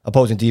Kupp,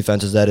 opposing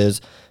defenses. That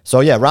is.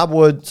 So yeah, Rob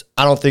Woods,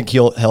 I don't think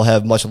he'll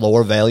have much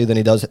lower value than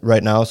he does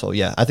right now. So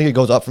yeah, I think it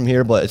goes up from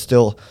here, but it's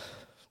still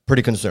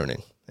pretty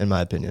concerning in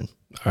my opinion.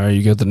 All right,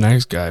 you got the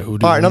next guy.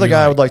 Another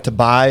guy I would like to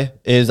buy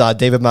is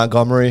David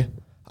Montgomery.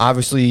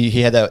 Obviously,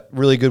 he had that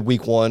really good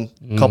week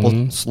 1,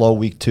 couple slow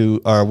week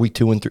 2 and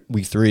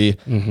week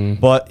 3,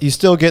 but he's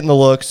still getting the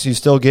looks. He's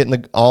still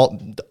getting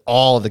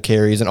all of the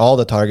carries and all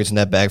the targets in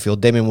that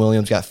backfield. Damian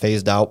Williams got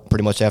phased out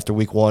pretty much after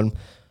week 1.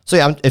 So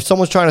yeah, if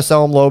someone's trying to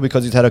sell him low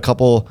because he's had a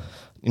couple,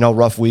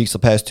 rough weeks the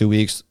past 2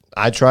 weeks,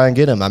 I try and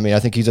get him. I mean, I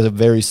think he's a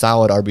very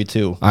solid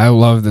RB2. I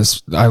love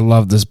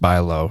this buy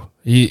low.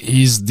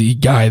 He's the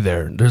guy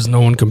there. There's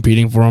no one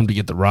competing for him to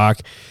get the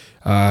rock.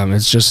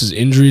 It's just his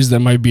injuries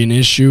that might be an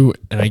issue,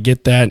 and I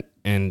get that,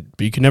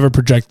 but you can never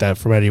project that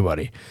from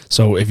anybody.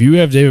 So if you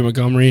have David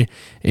Montgomery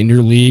in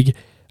your league,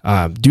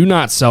 do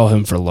not sell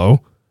him for low.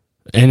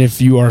 And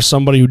if you are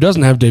somebody who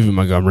doesn't have David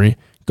Montgomery,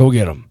 go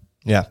get him.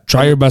 Yeah.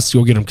 Try your best to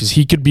go get him because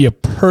he could be a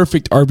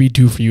perfect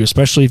RB2 for you,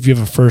 especially if you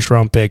have a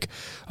first-round pick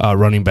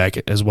running back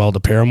as well to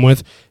pair him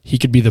with. He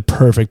could be the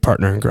perfect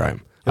partner in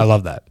crime. Yep. I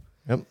love that.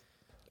 Yep.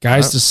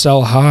 Guys to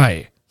sell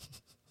high.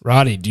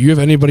 Roddy, do you have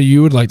anybody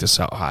you would like to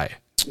sell high?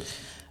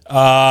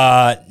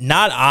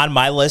 Not on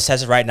my list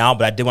as of right now,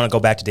 but I did want to go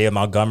back to David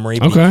Montgomery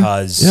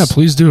because yeah,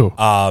 please do.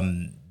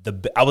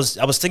 I was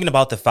thinking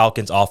about the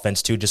Falcons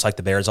offense too, just like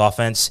the Bears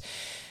offense,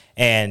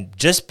 and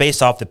just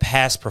based off the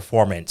past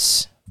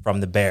performance from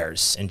the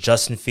Bears and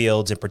Justin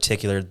Fields in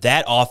particular,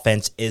 that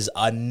offense is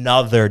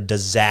another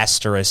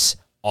disastrous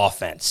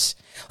offense.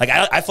 Like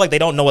I feel like they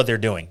don't know what they're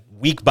doing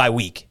week by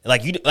week. I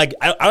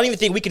don't even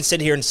think we can sit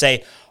here and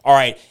say, all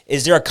right,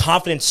 is there a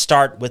confident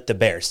start with the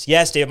Bears?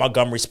 Yes, David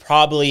Montgomery's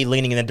probably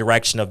leaning in the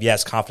direction of,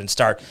 yes, confident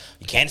start.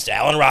 You can't say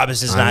Allen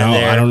Robinson's not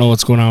there. I don't know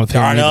what's going on with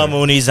him. Darnell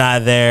Mooney's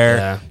not there.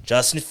 Yeah.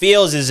 Justin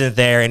Fields isn't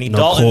there. And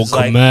Dalton's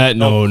like,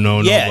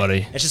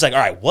 nobody. It's just like, all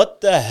right, what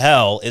the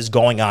hell is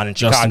going on in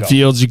Chicago? Justin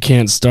Fields, you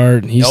can't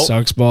start. He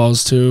sucks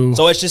balls too.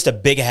 So it's just a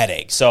big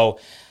headache. So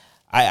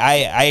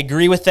I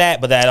agree with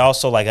that, but that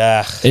also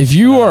if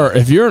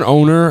you're an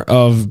owner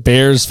of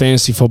Bears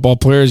fantasy football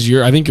players,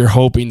 I think you're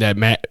hoping that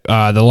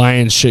the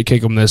Lions shit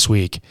kick them this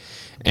week,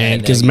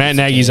 and because Matt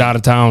Nagy's out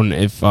of town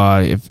if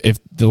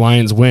the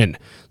Lions win.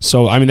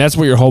 So I mean that's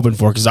what you're hoping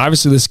for because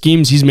obviously the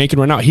schemes he's making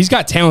right now, he's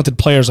got talented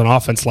players on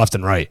offense left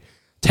and right,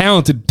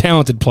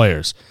 talented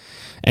players.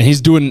 And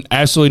he's doing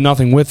absolutely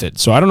nothing with it.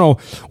 So I don't know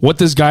what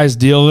this guy's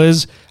deal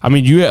is. I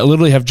mean, you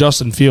literally have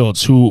Justin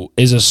Fields, who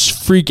is a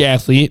freak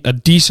athlete, a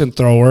decent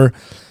thrower.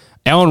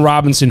 Allen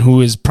Robinson,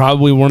 who is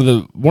probably one of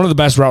the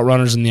best route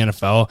runners in the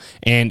NFL,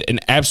 and an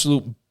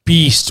absolute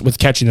beast with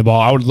catching the ball.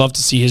 I would love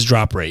to see his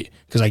drop rate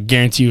because I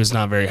guarantee you it's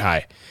not very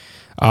high.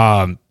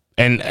 And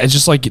it's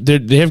just like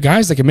they have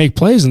guys that can make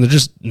plays, and they're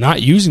just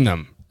not using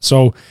them.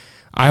 So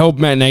I hope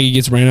Matt Nagy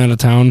gets ran out of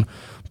town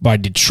by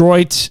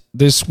Detroit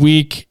this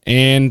week,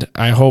 and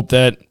I hope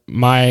that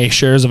my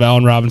shares of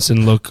Allen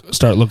Robinson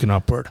start looking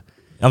upward.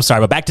 I'm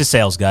sorry, but back to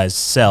sales, guys.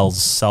 Sell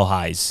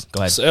highs. Go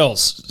ahead.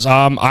 Sales.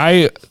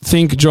 I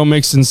think Joe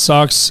Mixon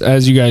sucks,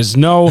 as you guys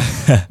know,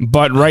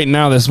 but right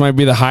now this might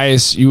be the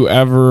highest you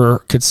ever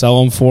could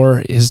sell him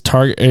for. His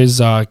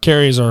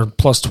carries are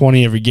plus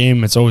 20 every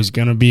game. It's always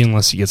going to be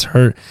unless he gets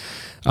hurt.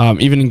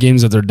 even in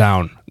games that they're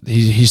down.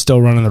 He's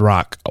still running the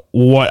rock.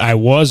 What I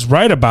was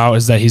right about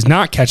is that he's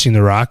not catching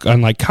the rock,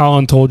 unlike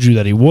Colin told you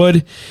that he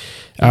would.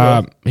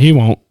 He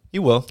won't. He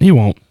will. He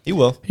won't. He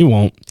will. He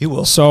won't. He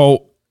will.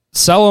 So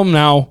sell him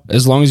now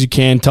as long as you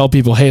can. Tell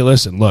people, hey,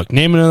 listen, look,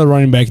 name another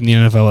running back in the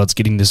NFL that's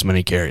getting this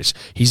many carries.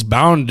 He's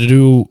bound to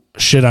do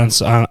shit on.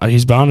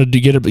 He's bound to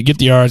get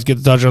the yards, get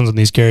the touchdowns on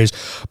these carries.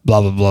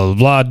 Blah blah blah blah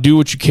blah. Do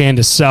what you can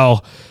to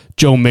sell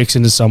Joe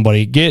Mixon to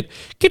somebody. Get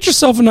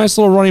yourself a nice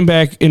little running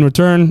back in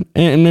return,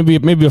 and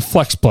maybe a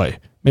flex play,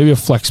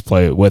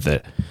 with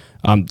it.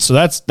 So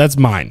that's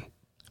mine.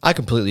 I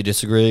completely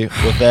disagree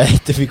with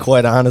that, to be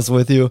quite honest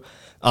with you.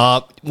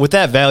 With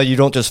that value, you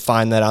don't just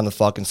find that on the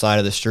fucking side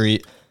of the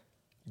street.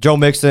 Joe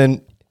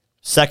Mixon,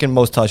 second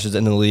most touches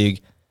in the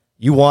league.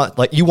 You want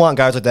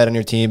guys like that on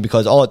your team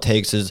because all it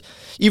takes is,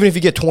 even if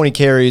you get 20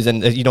 carries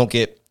and you don't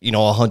get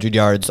 100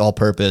 yards all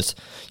purpose,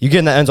 you get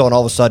in the end zone, all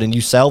of a sudden you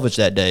salvage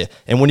that day.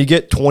 And when you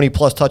get 20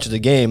 plus touches a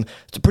game,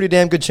 it's a pretty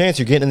damn good chance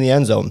you're getting in the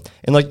end zone.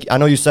 And like I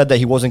know you said that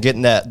he wasn't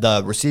getting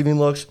the receiving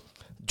looks.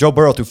 Joe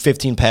Burrow threw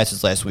 15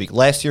 passes last week.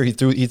 Last year he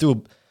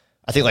threw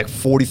I think like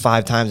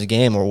 45 times a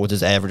game, or was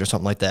his average or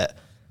something like that.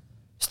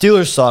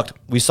 Steelers sucked.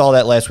 We saw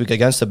that last week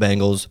against the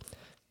Bengals.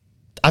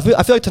 I feel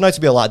like tonight's going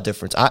to be a lot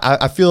different.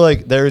 I feel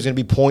like there is going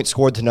to be points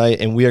scored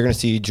tonight, and we are going to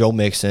see Joe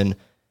Mixon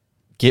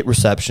get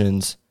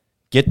receptions,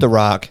 get the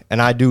rock,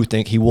 and I do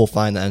think he will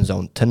find the end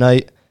zone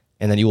tonight,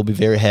 and then you will be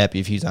very happy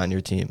if he's on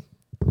your team.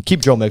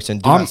 Keep Joe Mixon.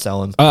 Do not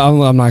sell him. I'm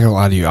not going to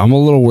lie to you. I'm a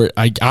little worried.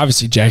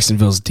 Obviously,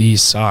 Jacksonville's D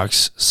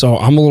sucks, so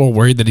I'm a little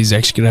worried that he's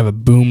actually going to have a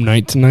boom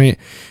night tonight,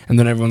 and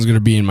then everyone's going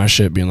to be in my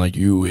shit being like,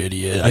 you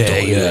idiot. I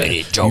told you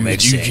that. Joe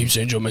Mixon. You keep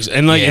saying Joe Mixon.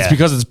 And it's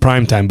because it's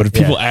prime time, but if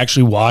people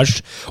actually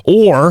watched,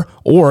 or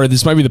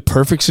this might be the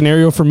perfect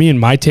scenario for me in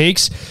my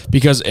takes,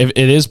 because if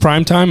it is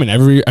prime time and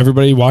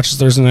everybody watches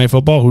Thursday Night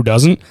Football, who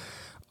doesn't?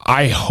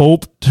 I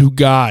hope to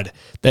God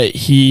that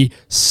he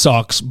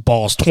sucks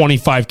balls.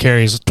 25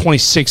 carries,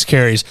 26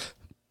 carries,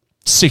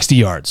 60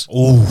 yards.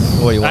 Ooh.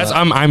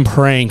 I'm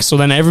praying. So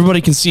then everybody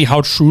can see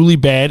how truly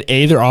bad,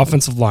 A, their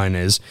offensive line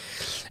is,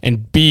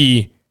 and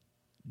B,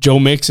 Joe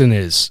Mixon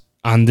is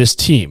on this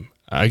team.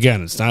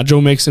 Again, it's not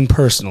Joe Mixon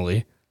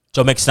personally.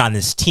 Joe Mixon on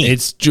this team.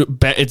 It's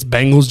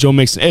Bengals Joe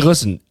Mixon. Hey,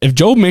 listen, if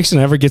Joe Mixon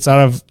ever gets out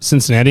of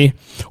Cincinnati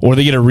or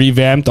they get a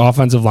revamped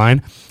offensive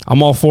line,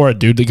 I'm all for it,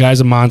 dude. The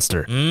guy's a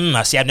monster.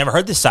 I see. I've never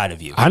heard this side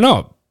of you. I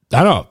know.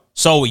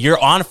 So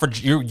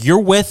you're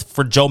with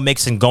Joe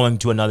Mixon going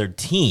to another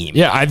team.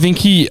 Yeah, I think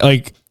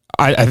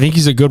I think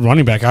he's a good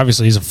running back.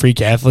 Obviously, he's a freak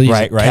athlete.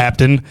 He's right.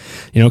 Captain,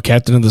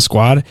 captain of the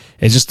squad.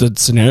 It's just the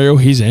scenario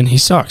he's in. He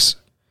sucks.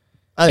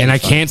 I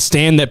can't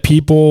stand that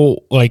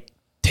people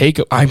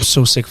I'm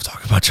so sick of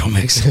talking about Joe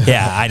Mixon.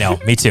 Yeah, I know.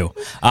 Me too.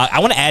 I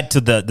want to add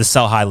to the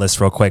sell high list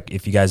real quick,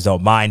 if you guys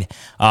don't mind.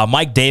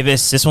 Mike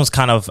Davis, this one's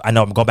kind of, I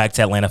know I'm going back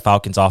to Atlanta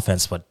Falcons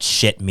offense, but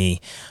shit me.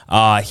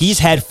 He's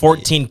had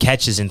 14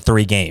 catches in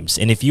 3 games.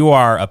 And if you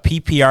are a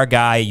PPR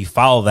guy, you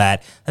follow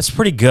that, that's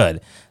pretty good.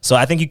 So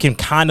I think you can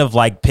kind of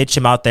pitch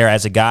him out there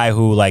as a guy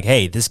who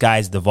hey, this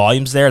guy's, the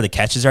volume's there, the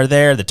catches are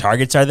there, the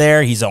targets are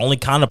there. He's the only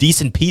kind of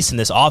decent piece in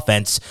this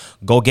offense.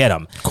 Go get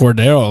him.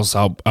 Cordarrelle's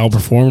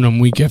outperforming him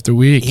week after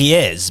week. He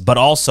is, but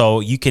also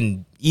you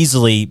can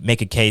easily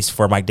make a case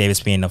for Mike Davis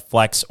being a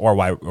flex or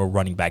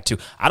running back too.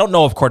 I don't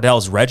know if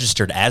Cordell's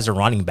registered as a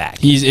running back.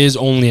 He is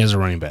only as a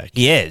running back.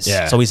 He is.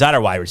 Yeah. So he's not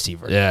a wide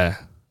receiver. Yeah.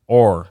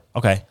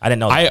 Okay, I didn't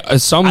know that.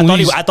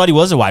 I thought he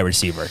was a wide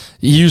receiver.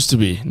 He used to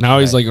be. Now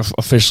he's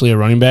officially a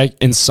running back.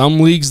 In some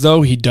leagues,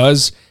 though, he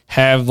does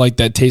have that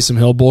Taysom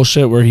Hill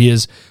bullshit where he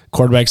is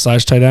quarterback /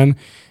 tight end.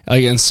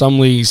 In some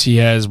leagues, he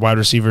has wide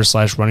receiver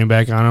 / running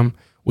back on him,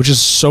 which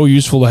is so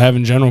useful to have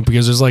in general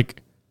because there's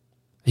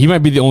he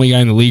might be the only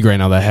guy in the league right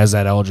now that has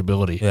that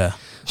eligibility. Yeah.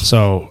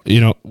 So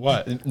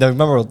what? Now,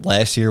 remember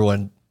last year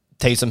when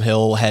Taysom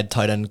Hill had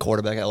tight end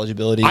quarterback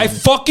eligibility? I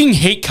fucking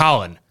hate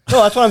Colin.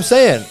 No, that's what I'm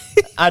saying.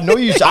 I know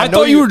you. I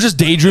thought you were just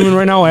daydreaming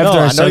right now after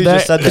I said that.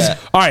 Just said that.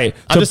 All right.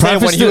 I'm just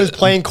saying when he was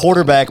playing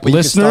quarterback, but you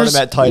could start him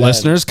at tight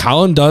end.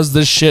 Colin does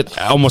this shit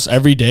almost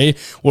every day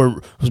where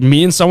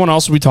me and someone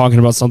else will be talking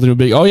about something will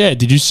be, oh, yeah,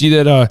 did you see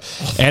that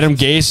Adam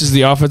Gase is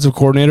the offensive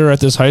coordinator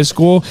at this high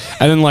school?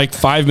 And then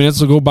 5 minutes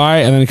will go by,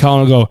 and then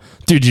Colin will go,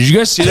 dude, did you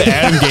guys see that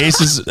Adam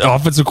Gase is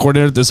offensive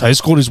coordinator at this high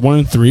school? He's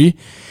 1-3.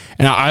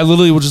 And I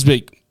literally will just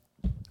be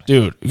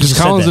dude, because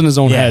Colin's in his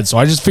own head, so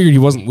I just figured he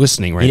wasn't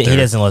listening there. He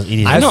doesn't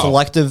listen. I have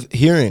selective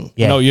hearing.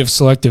 Yeah. No, you have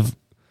selective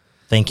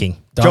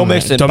thinking. Joe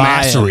Mixon,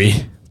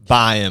 dumbassery.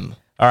 Buy him.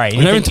 All right.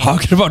 We're not even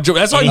talking about Joe.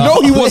 That's how I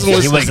know he wasn't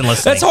listening. He wasn't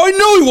listening. That's how I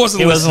know he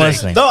wasn't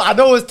listening. No, I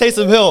know it was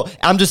Taysom Hill.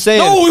 I'm just saying.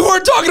 No, we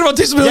weren't talking about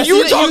Taysom Hill. Yes, you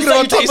were talking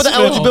about Taysom Hill. The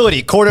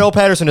eligibility. Cordell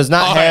Patterson does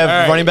not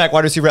have running back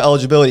wide receiver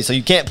eligibility, so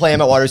you can't play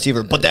him at wide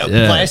receiver. But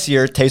last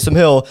year, Taysom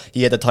Hill,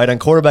 he had the tight end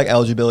quarterback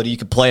eligibility. You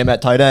could play him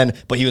at tight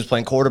end, but he was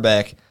playing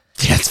quarterback.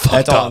 Yeah,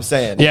 that's all I'm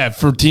saying. Yeah,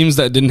 for teams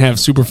that didn't have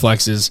super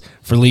flexes,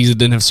 for leagues that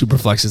didn't have super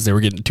flexes, they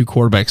were getting 2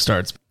 quarterback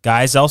starts.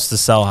 Guys else to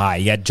sell high.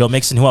 You got Joe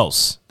Mixon. Who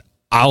else?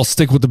 I'll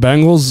stick with the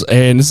Bengals,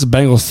 and this is a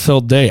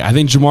Bengals-filled day. I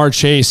think Jamar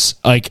Chase,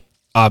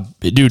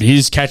 Dude,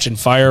 he's catching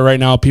fire right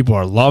now. People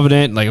are loving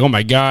it. Like, oh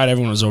my God,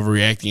 everyone was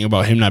overreacting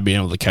about him not being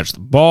able to catch the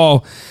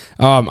ball.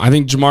 I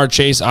think Jamar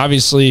Chase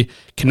obviously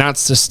cannot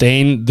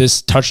sustain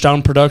this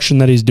touchdown production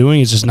that he's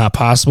doing. It's just not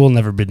possible.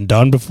 Never been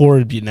done before.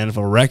 It'd be an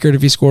NFL record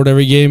if he scored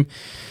every game.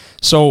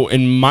 So,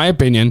 in my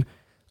opinion,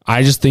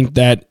 I just think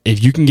that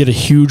if you can get a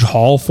huge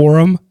haul for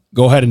him,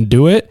 go ahead and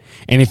do it.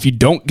 And if you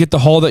don't get the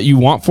haul that you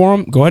want for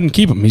him, go ahead and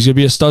keep him. He's going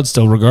to be a stud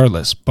still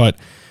regardless. But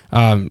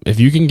if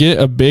you can get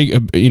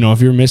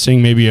if you're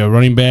missing maybe a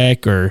running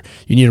back or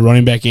you need a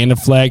running back and a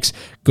flex,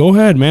 go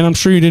ahead, man. I'm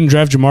sure you didn't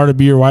draft Jamar to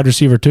be your wide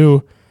receiver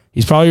too.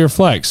 He's probably your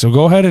flex. So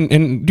go ahead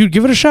and dude,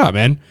 give it a shot,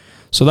 man.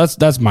 So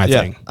that's my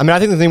thing. I mean, I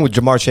think the thing with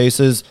Jamar Chase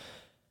is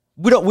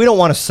we don't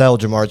want to sell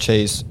Jamar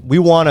Chase. We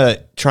want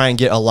to try and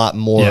get a lot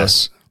more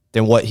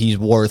than what he's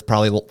worth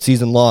probably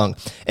season long.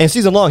 And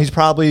season long, he's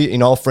probably,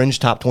 fringe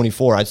top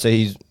 24. I'd say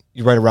he's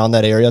right around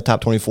that area,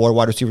 top 24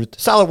 wide receiver,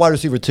 solid wide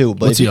receiver too.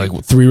 But what's he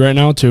like 3 right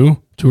now? 2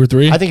 or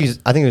 3? I think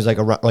he's like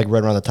right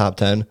around the top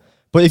 10.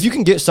 But if you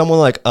can get someone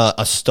like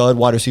a stud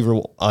wide receiver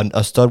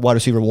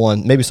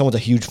 1, maybe someone's a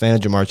huge fan of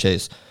Jamar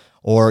Chase,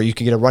 or you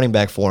can get a running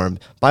back for him.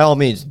 By all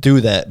means,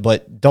 do that.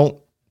 But don't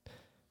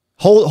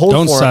hold.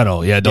 Don't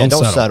settle. Yeah, don't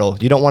settle.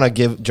 You don't want to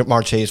give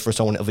Jamar Chase for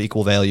someone of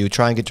equal value.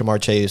 Try and get Jamar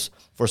Chase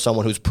for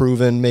someone who's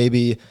proven,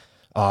 maybe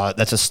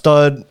that's a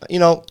stud.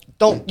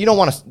 Don't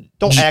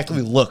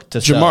actively look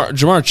to sell.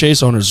 Jamar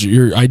Chase owners,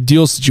 your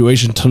ideal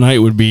situation tonight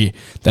would be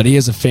that he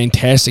has a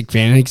fantastic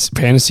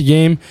fantasy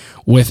game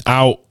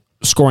without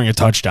scoring a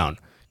touchdown.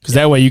 Because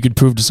that way you could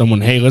prove to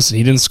someone, hey, listen,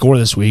 he didn't score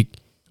this week,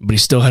 but he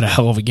still had a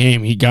hell of a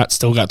game. He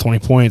still got 20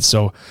 points.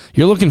 So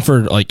you're looking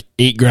for like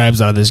 8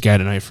 grabs out of this guy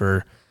tonight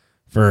for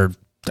I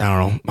don't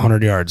know,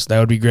 100 yards. That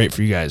would be great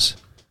for you guys.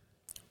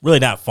 Really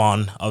not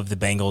fond of the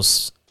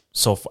Bengals.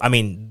 So, I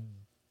mean,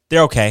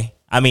 they're okay.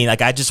 I mean,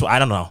 like, I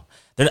don't know.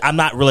 I'm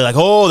not really like,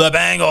 oh, the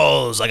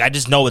Bengals. Like, I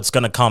just know it's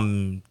going to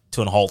come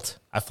to a halt,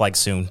 I feel like,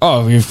 soon.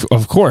 Oh,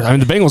 of course. I mean,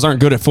 the Bengals aren't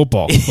good at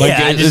football. Like,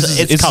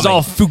 it's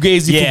all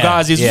fugazi.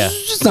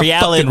 It's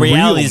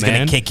reality is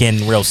going to kick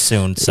in real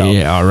soon. So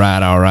yeah, all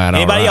right.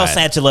 Anybody else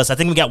add to the list? I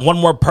think we got one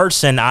more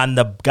person on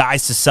the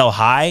guys to sell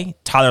high.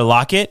 Tyler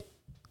Lockett.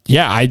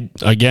 Yeah,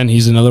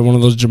 he's another one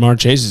of those Jamar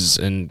Chases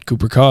and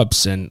Cooper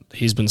Kupps, and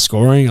he's been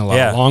scoring a lot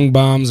of long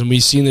bombs, and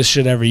we've seen this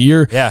shit every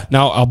year. Yeah.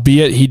 Now,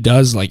 albeit he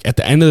does, like, at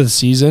the end of the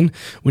season,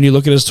 when you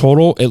look at his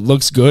total, it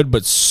looks good,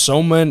 but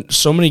so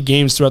many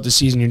games throughout the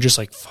season, you're just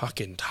like,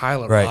 fucking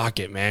Tyler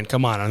Lockett, man.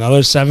 Come on,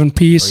 another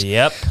 7-piece.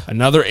 Yep.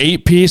 Another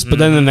 8-piece, but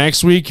then the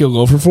next week, he'll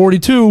go for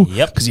 42.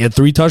 Yep. Because he had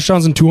 3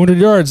 touchdowns and 200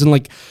 yards, and,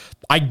 like,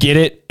 I get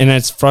it, and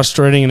it's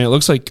frustrating, and it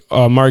looks like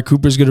Amari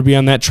Cooper's going to be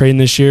on that train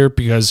this year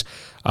because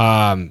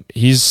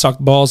he's sucked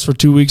balls for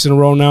 2 weeks in a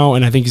row now,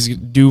 and I think he's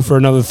due for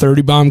another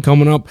 30 bomb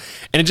coming up.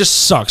 And it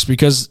just sucks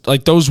because,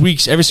 like, those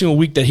weeks, every single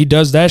week that he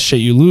does that shit,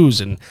 you lose.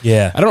 And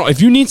I don't know,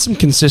 if you need some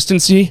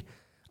consistency,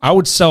 I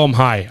would sell him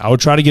high. I would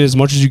try to get as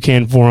much as you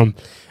can for him.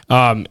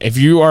 If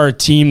you are a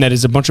team that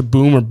is a bunch of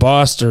boom or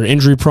bust or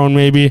injury prone,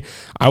 maybe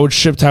I would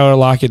ship Tyler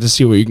Lockett to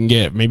see what you can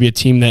get. Maybe a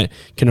team that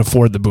can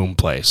afford the boom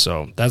play.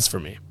 So that's for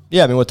me.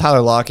 Yeah, I mean, with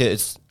Tyler Lockett,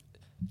 it's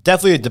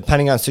definitely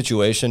depending on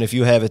situation. If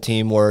you have a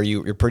team where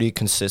you're pretty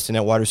consistent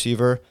at wide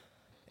receiver,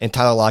 and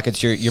Tyler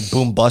Lockett's your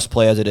boom bust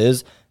play as it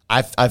is,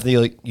 I feel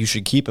like you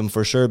should keep him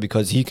for sure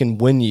because he can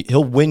win you.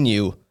 He'll win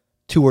you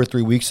 2 or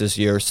 3 weeks this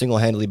year single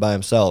handedly by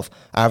himself.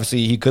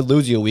 Obviously, he could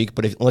lose you a week,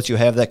 but unless you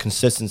have that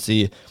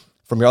consistency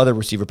from your other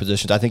receiver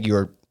positions, I think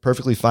you're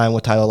perfectly fine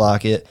with Tyler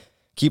Lockett.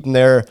 Keep him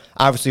there.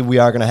 Obviously, we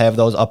are going to have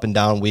those up and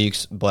down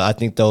weeks, but I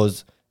think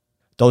those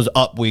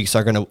up weeks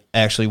are going to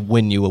actually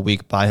win you a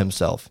week by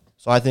himself.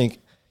 So I think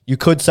if you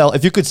could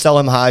sell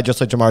him high, just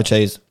like Jamar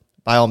Chase,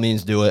 by all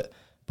means do it.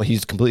 But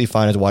he's completely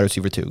fine as a wide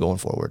receiver too, going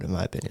forward, in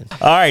my opinion.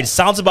 All right,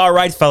 sounds about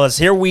right, fellas.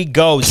 Here we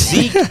go.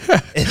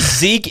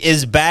 Zeke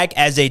is back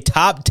as a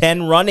top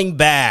 10 running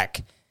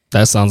back.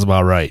 That sounds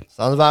about right.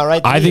 Sounds about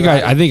right. I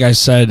think I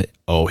said,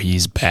 oh,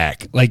 he's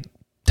back like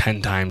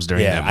 10 times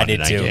during that Monday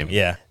night game.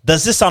 Yeah.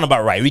 Does this sound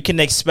about right? We can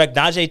expect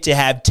Najee to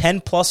have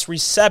 10-plus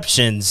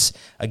receptions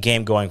a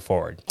game going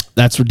forward.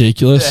 That's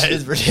ridiculous. That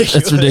is ridiculous.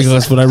 That's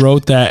ridiculous. When I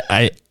wrote that,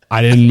 I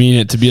didn't mean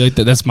it to be like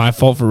that. That's my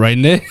fault for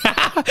writing it.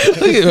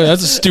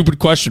 That's a stupid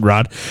question,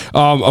 Rod.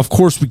 Of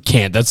course we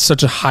can't. That's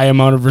such a high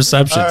amount of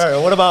receptions. All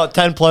right, what about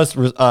 10-plus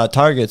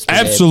targets?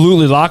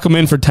 Absolutely. Lock him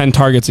in for 10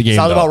 targets a game.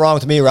 Sounds about wrong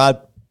to me,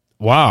 Rod.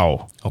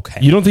 Wow. Okay.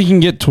 You don't think you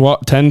can get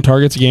 10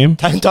 targets a game?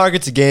 10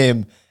 targets a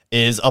game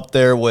is up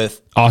there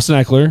with Austin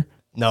Eckler.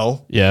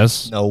 No.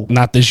 Yes. No.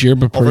 Not this year,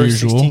 but per over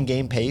usual.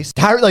 16-game pace.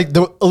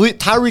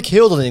 Tyreek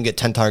Hill doesn't even get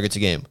 10 targets a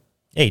game.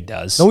 Yeah, he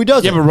does. No, he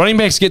doesn't. Yeah, but running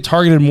backs get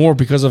targeted more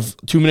because of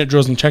 2-minute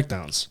drills and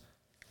checkdowns.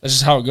 That's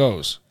just how it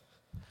goes.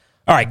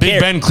 All right, Big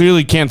Ben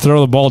clearly can't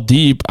throw the ball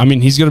deep. I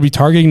mean, he's going to be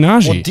targeting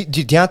Najee. Well,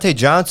 Deontay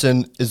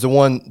Johnson is the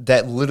one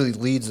that literally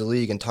leads the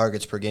league in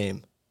targets per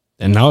game.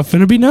 And now it's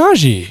going to be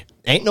Najee.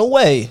 Ain't no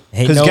way.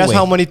 Because guess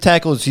how many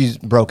tackles he's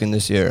broken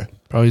this year?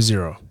 Probably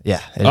 0. Yeah.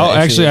 Oh,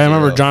 actually, I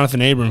remember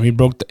Jonathan Abram. He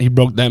broke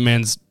that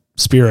man's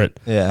spirit.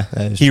 Yeah,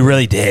 that is He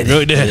really did.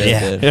 Really did.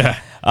 Yeah. Yeah.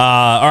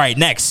 All right,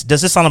 next.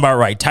 Does this sound about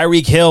right?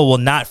 Tyreek Hill will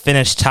not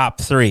finish top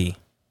 3.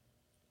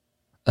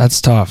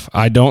 That's tough.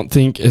 I don't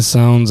think it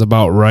sounds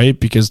about right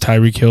because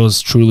Tyreek Hill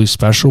is truly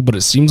special, but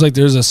it seems like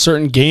there's a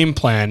certain game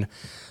plan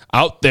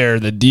out there.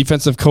 The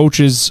defensive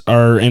coaches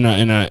are in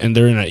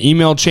an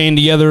email chain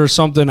together or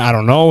something. I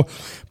don't know,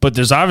 but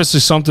there's obviously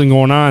something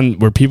going on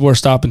where people are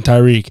stopping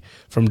Tyreek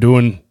from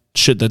doing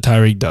shit that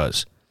Tyreek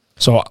does.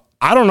 So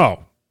I don't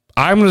know.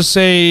 I'm going to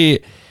say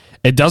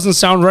it doesn't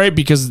sound right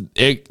because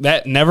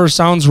that never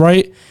sounds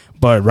right.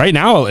 But right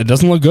now, it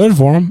doesn't look good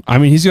for him. I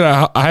mean, he's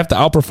gonna have to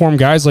outperform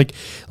guys like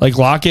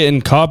Lockett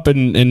and Kupp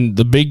and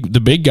the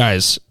big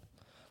guys.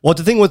 Well,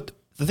 the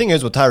thing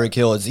is with Tyreek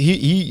Hill is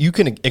you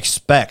can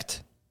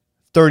expect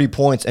 30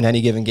 points in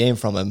any given game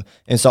from him,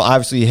 and so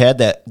obviously he had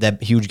that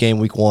huge game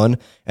week 1,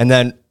 and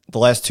then the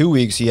last 2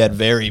 weeks he had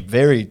very,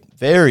 very,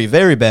 very,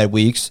 very bad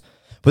weeks.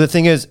 But the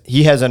thing is,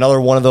 he has another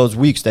one of those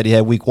weeks that he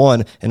had week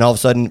 1, and all of a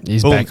sudden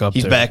He's boom, back up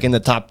he's there. back in the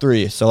top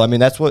 3. So I mean,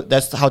 that's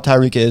how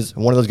Tyreek is.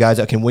 One of those guys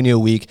that can win you a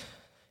week.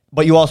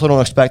 But you also don't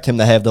expect him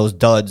to have those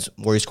duds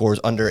where he scores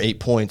under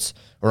 8 points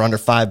or under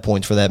 5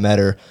 points for that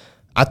matter.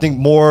 I think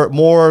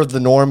more of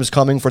the norm is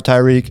coming for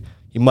Tyreek.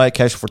 He might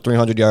catch for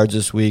 300 yards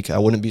this week. I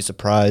wouldn't be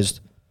surprised.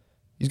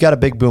 He's got a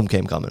big boom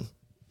game coming.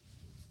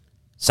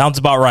 Sounds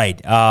about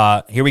right.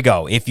 Here we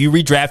go. If you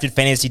redrafted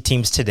fantasy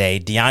teams today,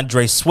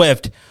 DeAndre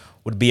Swift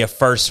would be a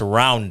first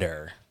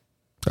rounder.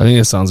 I think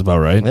that sounds about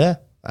right. Yeah,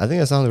 I think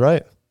that sounds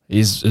right.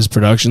 His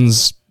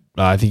production's.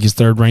 I think he's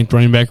 3rd ranked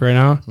running back right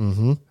now.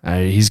 Mm-hmm.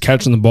 He's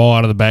catching the ball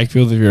out of the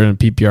backfield. If you're in a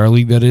PPR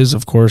league, that is,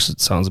 of course, it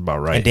sounds about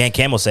right. And Dan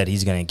Campbell said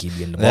he's going to keep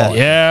getting the ball.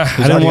 Yeah, I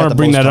already don't got want the to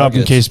bring most that up in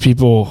targets. case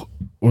people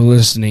were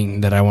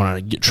listening that I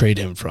want to trade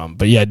him from.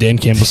 But yeah, Dan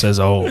Campbell says,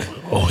 "Oh,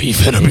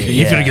 he's gonna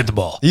get the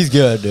ball." He's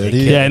good, dude.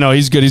 Yeah, no,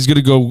 he's good. He's going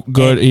to go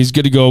good. He's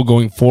good to go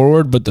going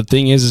forward. But the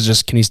thing is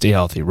just can he stay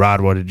healthy? Rod,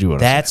 what did you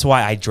want to say? That's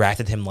why I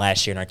drafted him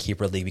last year in our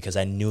keeper league because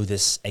I knew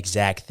this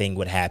exact thing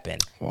would happen.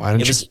 Why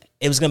didn't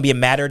It was going to be a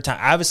matter of time.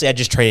 Obviously, I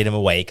just traded him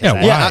away. Yeah,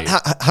 I, Yeah,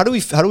 how do we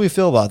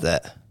feel about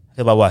that?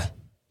 about what?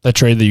 That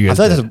trade that you I guys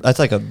feel did. like that's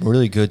like a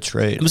really good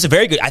trade. It was a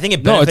very good. I think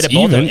it No, it's benefited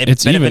both. even. It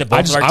It's even. benefited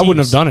both of our I wouldn't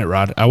have teams. done it,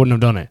 Rod. I wouldn't have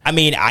done it. I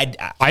mean,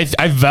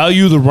 I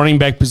value the running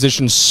back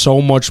position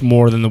so much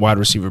more than the wide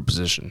receiver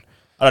position.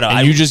 I don't know.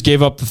 And you just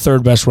gave up the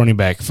 3rd best running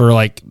back for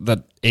like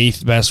the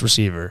 8th best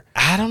receiver.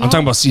 I don't know. I'm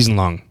talking about season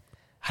long.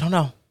 I don't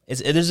know.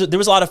 There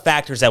was a lot of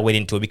factors that went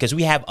into it because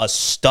we have a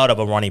stud of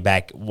a running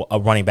back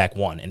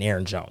 1 in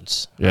Aaron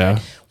Jones. Yeah.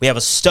 We have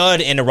a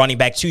stud in a running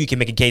back 2. You can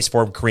make a case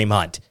for Kareem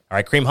Hunt. All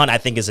right, Kareem Hunt I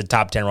think is a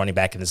top 10 running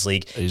back in this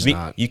league. He's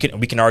not. We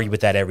can argue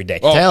with that every day.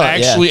 Oh, Talent,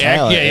 actually, yeah,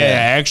 talent, yeah.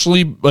 yeah.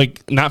 Actually,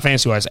 like not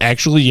fantasy wise.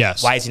 Actually,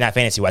 yes. Why is he not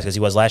fantasy wise? Because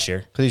he was last year.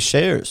 Because he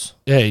shares.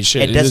 Yeah, he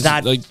should. It does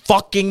not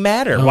fucking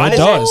matter. No, Why it does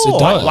does. It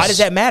does. Why does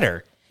that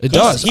matter? It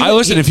does.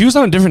 Listen, if he was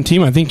on a different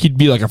team, I think he'd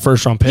be like a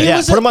 1st round pick.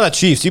 Yeah, put him on the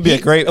Chiefs. He'd be a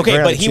great. Okay, great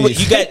on but the you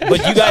Chiefs.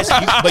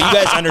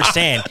 guys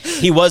understand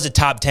he was a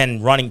top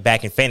 10 running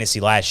back in fantasy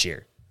last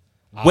year.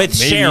 With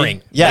maybe.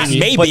 sharing. Yes,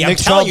 Maybe. but I'm Nick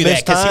telling Chubb you that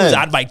missed because he was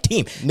time. on my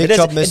team. Nick It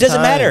Chubb doesn't, missed it doesn't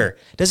time. matter.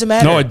 Doesn't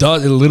matter. No, it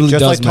does. It literally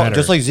does matter.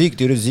 Just like Zeke,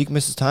 dude. If Zeke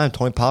misses time,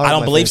 Tony Pollard. I don't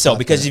might believe finish so top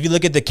because 10. if you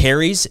look at the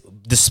carries,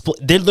 the split,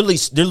 they're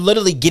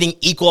literally getting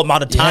equal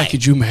amount of time. Yeah,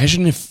 could you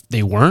imagine if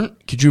they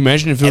weren't? Could you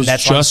imagine if it and was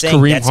that's what I'm just saying.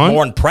 Kareem That's Hunt?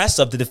 more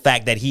impressive to the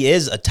fact that he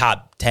is a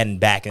top 10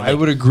 back. In the I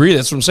would agree.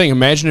 That's what I'm saying.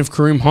 Imagine if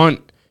Kareem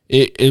Hunt,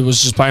 it was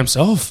just by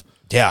himself.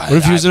 Yeah, What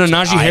if he was in a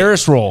Najee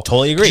Harris role?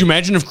 totally agree. Could you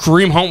imagine if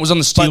Kareem Hunt was on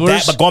the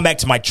Steelers? But going back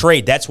to my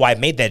trade, that's why I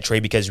made that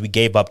trade because we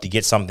gave up to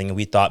get something and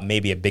we thought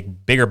maybe a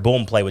bigger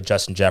boom play with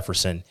Justin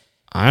Jefferson.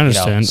 I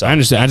understand. so- I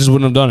understand. I just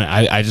wouldn't have done it.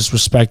 I just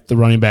respect the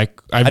running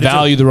back. I do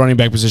value the running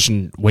back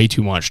position way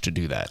too much to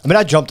do that. I mean,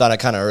 I jumped on it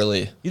kind of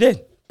early. You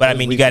did. But I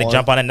mean, you Week got to one.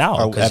 jump on it now.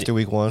 Or 'cause after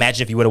week 1.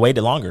 Imagine if you would have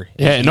waited longer.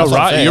 Yeah, no, That's what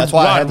I'm Rod, saying. That's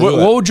why I had to do what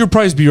it. would your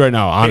price be right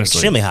now, honestly?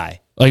 Extremely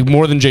high. Like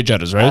more than Jay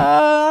Jettas, right?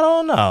 I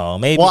don't know.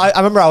 Maybe. Well, I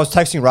remember I was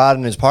texting Rod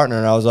and his partner,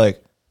 and I was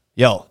like,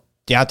 "Yo,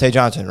 Deontay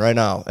Johnson right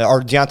now,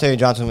 or Deontay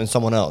Johnson and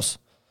someone else."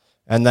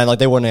 And then like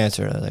they wouldn't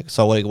answer. They're like,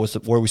 "So wait,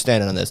 where are we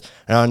standing on this?"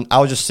 And I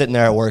was just sitting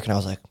there at work, and I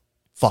was like,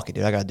 "Fuck it,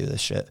 dude, I gotta do this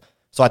shit."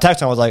 So I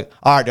texted him. I was like,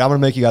 "All right, dude, I'm gonna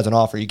make you guys an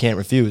offer. You can't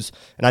refuse."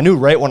 And I knew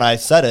right when I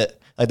said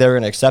it, like they were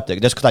gonna accept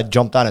it, just because I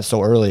jumped on it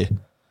so early.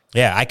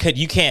 yeah, I could.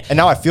 You can't. And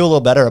now I feel a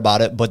little better about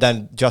it. But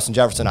then Justin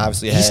Jefferson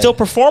obviously He's had still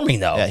performing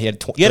though. Yeah, he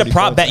had You had a 30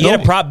 prop points. bet. You had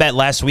a prop bet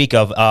last week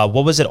of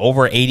what was it?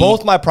 Over 80.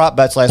 both my prop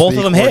bets last Both week.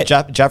 of them were hit.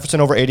 Jefferson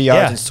over 80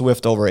 yards Yeah. and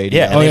Swift over 80.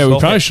 Yeah. yards. Oh they yeah, we both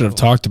probably hit. should have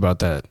talked about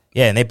that.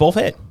 Yeah, and they both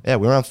hit. Yeah,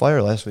 we were on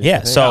fire last week.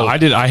 Yeah. So I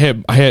did. I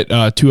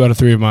hit 2 out of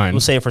 3 of mine. we'll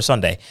say it for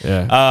Sunday.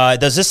 Yeah.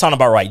 Does this sound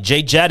about right?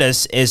 Jay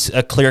Jettis is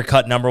a clear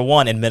cut number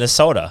 1 in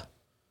Minnesota.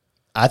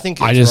 I think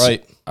it's I just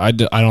right. I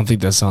don't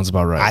think that sounds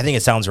about right. I think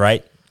it sounds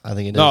right. I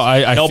think it is. no,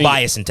 I No think-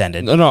 bias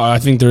intended. No, I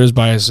think there is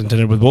bias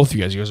intended with both of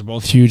you guys. You guys are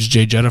both huge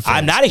Jay Jetta fans.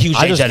 I'm not a huge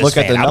I Jay just Jettis look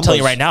at fan. the I'm telling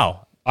you numbers. right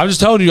now. I'm just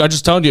telling you. I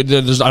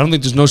don't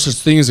think there's no such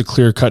thing as a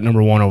clear cut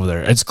number 1 over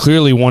there. It's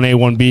clearly 1A,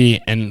 1B,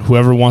 and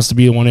whoever wants to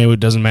be a 1A, it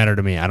doesn't matter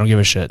to me. I don't give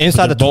a shit.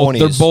 Inside But the they're 20s.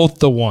 they're both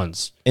the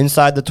ones.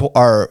 Inside the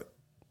are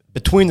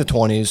between the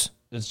 20s.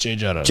 It's Jay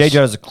Jettas. Jay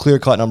Jettas is a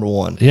clear-cut number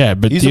one. Yeah,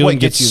 but He's the one Thielen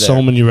that gets you so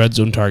there. many red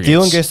zone targets.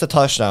 Thielen gets the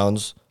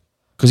touchdowns.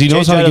 Because he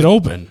knows Jay how to Jettas- get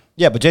open.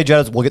 Yeah, but Jay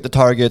Jettas will get the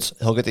targets.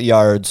 He'll get the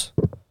yards.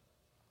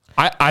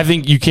 I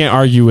think you can't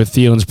argue with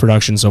Thielen's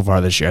production so far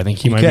this year. I think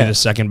he might be can't. the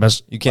second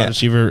best You can't. wide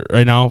receiver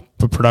right now,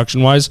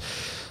 production-wise.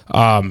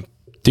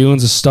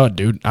 Thielen's a stud,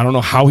 dude. I don't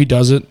know how he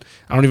does it.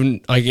 I don't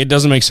even, like, it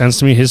doesn't make sense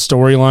to me. His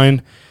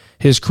storyline,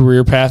 his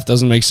career path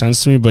doesn't make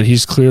sense to me, but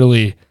he's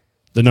clearly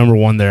the number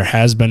one there,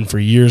 has been for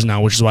years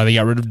now, which is why they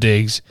got rid of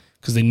Diggs,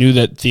 because they knew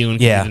that Thielen could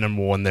be the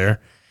number one there.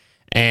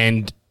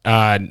 And,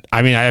 I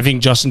mean, I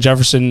think Justin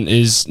Jefferson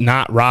is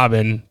not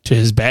Robin to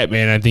his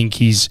Batman. I think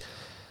he's,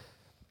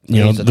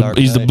 He's the Dark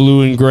he's the Knight.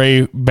 blue and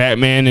gray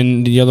Batman,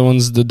 and the other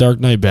one's the Dark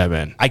Knight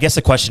Batman. I guess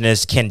the question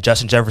is, can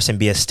Justin Jefferson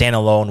be a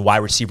standalone wide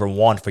receiver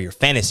one for your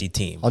fantasy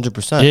team? 100%.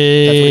 That's what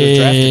he was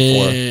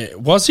drafted for.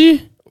 Was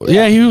he?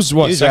 Yeah, he was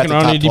what, He was second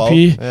round drafted top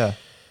ADP? 12. Yeah.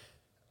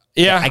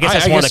 Yeah, I guess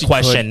that's more guess the he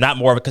question, could. not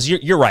more because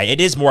you're right. It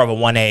is more of a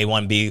 1A,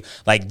 1B.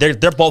 Like they're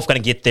both going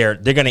to get there.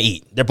 They're going to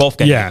eat. They're both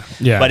going to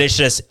eat. Yeah. But it's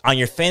just on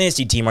your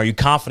fantasy team, are you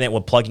confident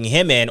with plugging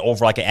him in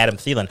over like an Adam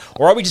Thielen?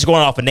 Or are we just going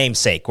off a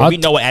namesake where we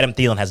know what Adam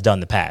Thielen has done in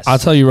the past? I'll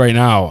tell you right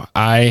now,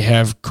 I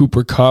have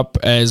Cooper Kupp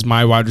as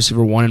my wide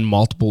receiver one in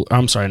multiple.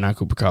 I'm sorry, not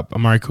Cooper Kupp.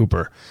 Amari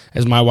Cooper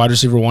as my wide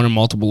receiver one in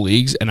multiple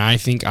leagues, and I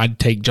think I'd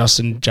take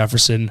Justin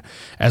Jefferson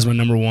as my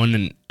number one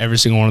in every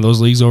single one of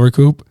those leagues over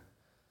Coop.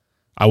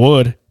 I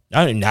would.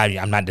 I'm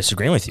not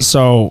disagreeing with you.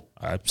 So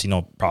I see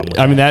no problem with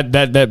I mean that.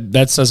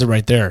 that says it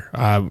right there.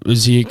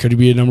 Could he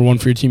be a number one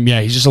for your team?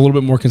 Yeah, he's just a little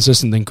bit more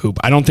consistent than Coop.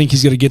 I don't think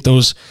he's going to get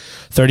those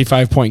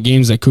 35-point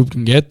games that Coop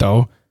can get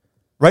though.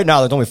 Right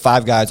now, there's only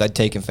 5 guys I'd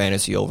take in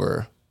fantasy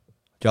over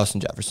Justin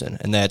Jefferson,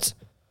 and that's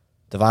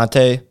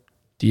Devontae.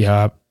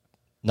 D-Hop,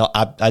 No,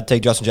 I'd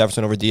take Justin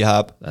Jefferson over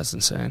D-Hop. that's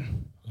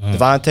insane.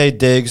 Devontae,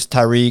 Diggs,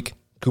 Tyreek,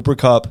 Cooper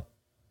Kupp.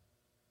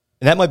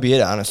 And that might be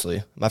it, honestly.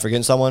 Am I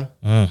forgetting someone?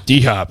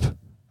 D-Hop,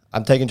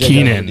 I'm taking Jay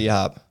Keenan. Jettas over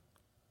D-Hop.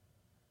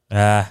 I'm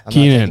not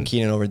Keenan. taking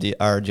Keenan over Jay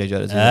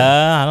Jettas. either.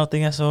 I don't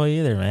think that's so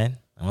either, man.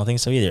 I don't think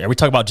so either. Are we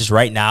talking about just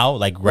right now?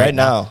 Like right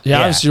now. Yeah,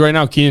 obviously right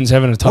now Keenan's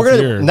having a tough We're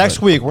year. gonna, next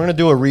but- week, we're going to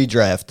do a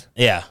redraft.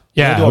 Yeah.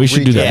 Yeah, do a we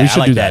should do that. redraft. We should I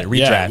like do that. that. Redraft.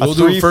 Yeah, we'll A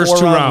do the first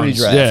 2 3-4 rounds.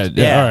 redraft.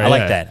 Yeah, Yeah, all right, I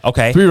like that.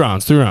 Okay. 3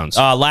 rounds.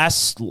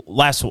 Last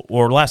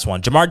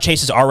one. Jamar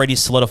Chase is already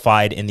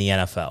solidified in the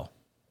NFL.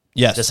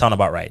 Yes. Does that sound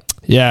about right?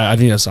 Yeah, I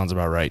think that sounds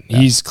about right.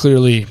 He's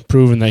clearly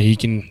proven that he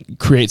can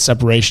create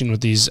separation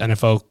with these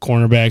NFL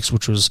cornerbacks,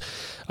 which was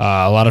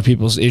a lot of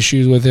people's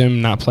issues with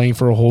him not playing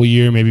for a whole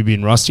year, maybe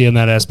being rusty in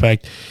that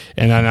aspect.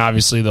 And then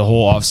obviously the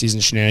whole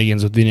offseason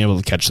shenanigans with being able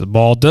to catch the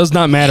ball does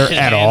not matter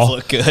at all.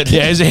 look good.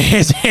 Yeah,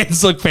 his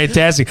hands look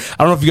fantastic.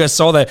 I don't know if you guys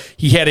saw that.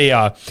 He had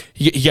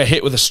he got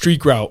hit with a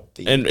streak route,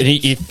 and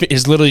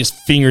his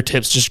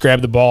fingertips just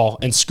grabbed the ball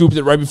and scooped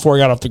it right before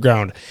he got off the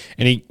ground,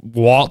 and he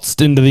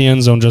waltzed into the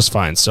end zone just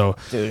fine. So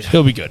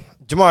he'll be good.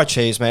 Jamar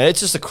Chase, man, it's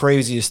just the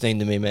craziest thing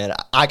to me, man.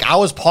 I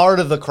was part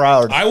of the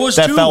crowd. I was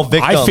that too. fell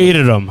victim. I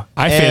faded him.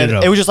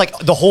 And it was just like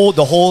the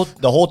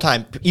whole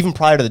time, even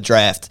prior to the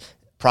draft,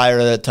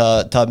 prior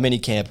to mini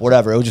camp,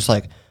 whatever. It was just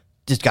like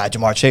this guy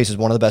Jamar Chase is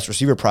one of the best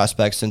receiver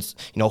prospects since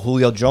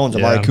Julio Jones,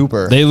 Amari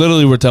Cooper. They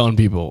literally were telling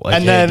people, like,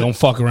 And hey, then- don't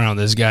fuck around.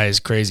 This guy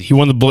is crazy. He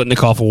won the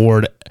Blitnikoff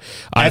Award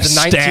As a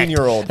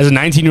 19-year-old. As a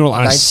 19-year-old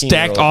on a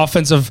stacked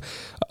offensive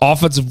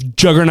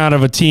juggernaut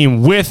of a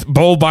team with,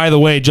 by the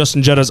way,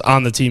 Justin Jettas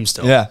on the team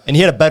still. Yeah, and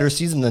he had a better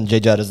season than Jay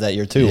Jettas that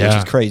year too, which Yeah.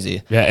 is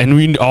crazy. Yeah, and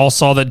we all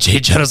saw that Jay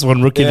Jettas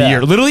won Rookie of the Yeah.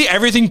 Year. Literally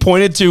everything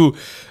pointed to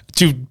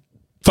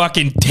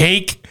fucking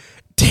take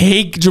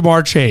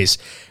Jamar Chase.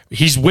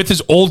 He's with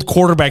his old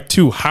quarterback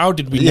too. How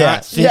did we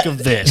not think of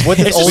this? With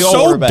his It's old so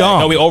quarterback. dumb.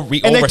 No, we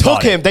And they overthought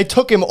took him. it. They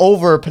took him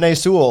over Penei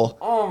Sewell,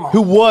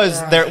 who would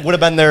have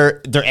been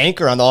their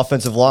anchor on the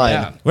offensive line.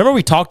 Yeah. Remember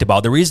we talked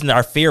about the reason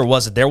our fear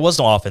was that there was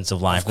no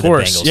offensive line for Of the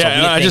course, Bengals. yeah. So we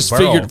and didn't I think just Burrow.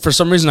 figured for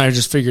some reason I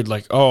just figured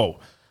like,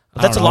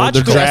 That's I don't know,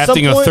 logical. They're At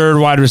drafting some a point- third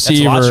wide That's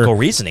receiver. logical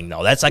reasoning,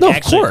 though. That's like No,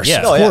 actually, of course, yeah.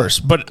 of course.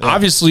 But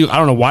obviously, I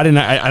don't know why didn't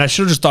I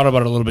should have just thought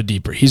about it a little bit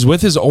deeper. He's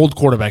with his old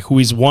quarterback, who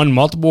he's won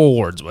multiple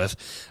awards with,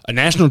 a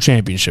national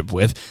championship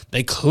with.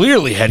 They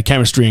clearly had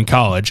chemistry in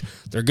college.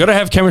 They're gonna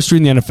have chemistry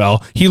in the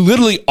NFL. He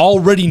literally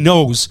already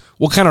knows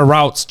what kind of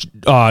routes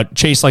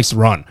Chase likes to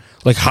run,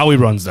 like how he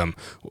runs them,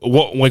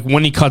 like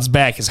when he cuts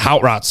back, his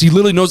out routes. He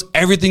literally knows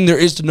everything there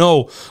is to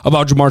know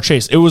about Jamar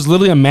Chase. It was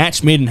literally a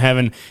match made in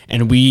heaven,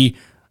 and we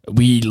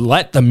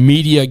let the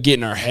media get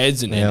in our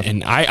heads, and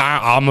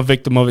I'm a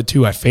victim of it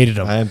too. I faded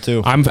him. I am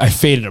too. I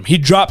faded him. He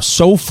dropped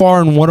so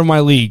far in one of my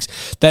leagues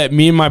that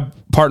me and my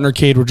partner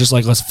Cade were just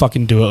like, let's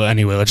fucking do it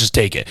anyway. Let's just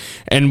take it,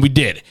 and we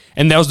did.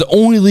 And that was the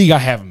only league I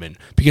have him in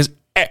because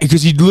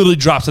he literally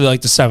dropped to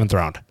like the 7th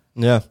round,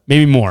 Yeah,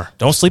 maybe more.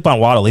 Don't sleep on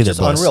Waddle either, it's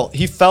boys. unreal.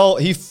 He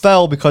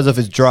fell because of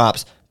his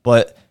drops,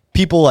 but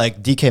people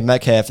like DK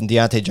Metcalf and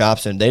Deontay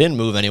Johnson, they didn't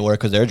move anywhere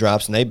because their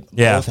drops, and they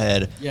both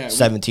had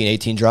 17,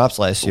 18 drops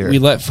last year. We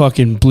let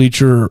fucking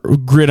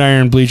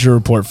Gridiron Bleacher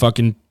Report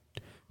fucking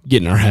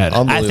get in our head.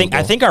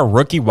 I think our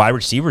rookie wide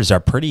receivers are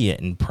pretty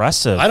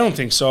impressive. I don't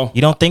think so.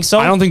 You don't think so?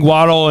 I don't think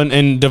Waddle and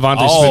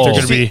Devontae Smith are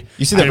going to be.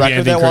 You see the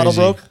record that Waddle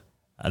broke?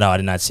 No, I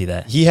did not see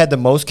that. He had the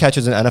most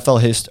catches in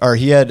NFL history, or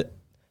he had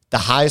the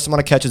highest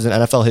amount of catches in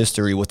NFL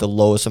history with the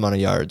lowest amount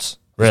of yards.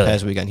 Really? This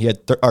past weekend. He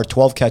had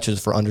 12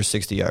 catches for under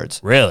 60 yards.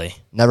 Really?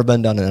 Never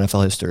been done in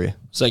NFL history.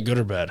 Is that good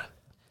or bad?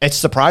 It's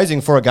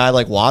surprising for a guy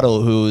like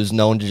Waddle, who's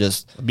known to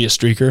just Be a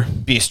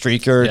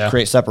streaker.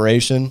 create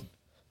separation.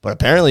 But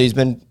apparently he's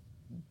been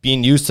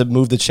being used to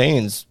move the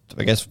chains,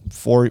 I guess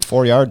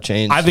 4-yard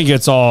chains. I think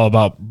it's all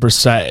about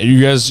Brissett.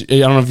 You guys, I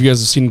don't know if you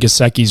guys have seen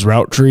Gesicki's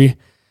route tree,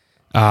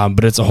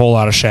 but it's a whole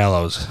lot of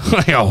shallows,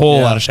 like a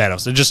whole lot of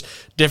shadows. They're just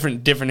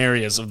different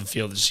areas of the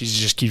field. He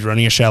just keeps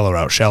running a shallow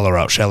route.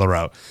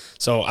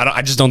 So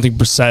I just don't think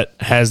Brissett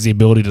has the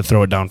ability to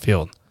throw it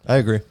downfield. I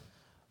agree.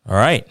 All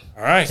right.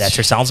 That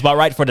sure sounds about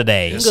right for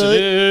today. Yes,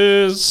 it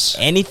is.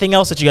 Anything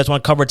else that you guys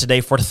want to cover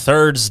today for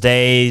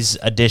Thursday's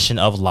edition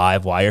of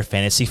Live Wire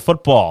Fantasy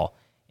Football?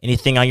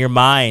 Anything on your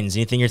minds?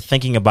 Anything you're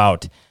thinking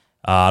about?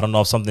 I don't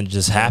know if something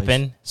just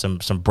happened. Some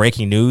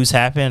breaking news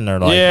happened, or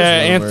like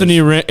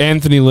Anthony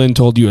Lynn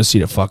told USC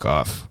to fuck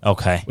off.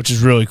 Okay, which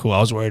is really cool. I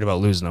was worried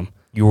about losing him.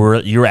 You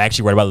were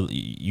actually worried about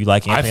you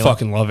like Anthony I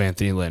fucking love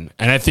Anthony Lynn.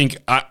 And I think,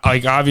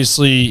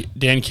 obviously,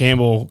 Dan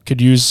Campbell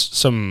could use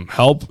some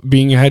help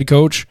being a head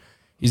coach.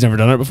 He's never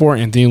done it before.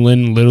 Anthony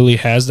Lynn literally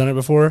has done it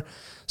before.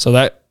 So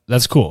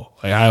that's cool.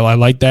 Like, I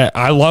like that.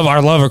 I love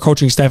our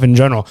coaching staff in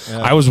general. Yeah.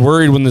 I was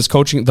worried when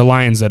the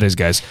Lions, that is,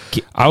 guys.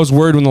 I was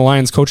worried when the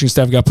Lions coaching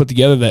staff got put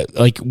together that,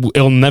 like,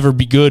 it'll never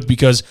be good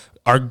because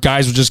our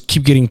guys would just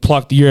keep getting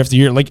plucked year after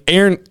year. Like,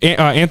 Aaron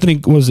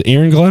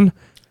Glenn?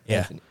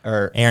 Yeah,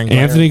 or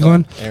Anthony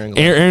Glenn.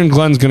 Aaron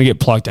Glenn's going to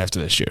get plucked after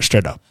this year,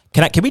 straight up.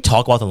 Can we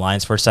talk about the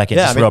Lions for a second?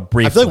 Yeah, just real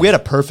briefly. I feel like we had a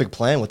perfect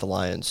plan with the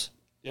Lions.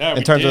 Yeah,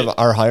 in terms of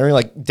our hiring,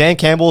 like Dan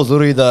Campbell is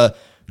literally the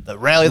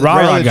rally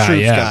the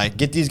troops guy.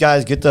 Get these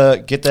guys, get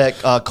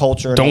that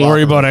culture. Don't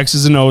worry about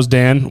X's and O's,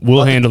 Dan.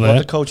 We'll handle that.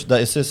 The coach, the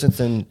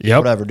assistants, and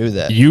whatever do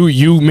that.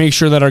 You make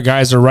sure that our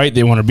guys are right.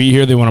 They want to be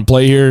here. They want to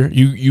play here.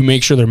 You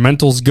make sure their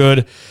mental's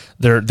good.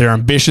 Their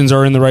ambitions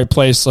are in the right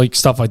place, like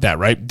stuff like that,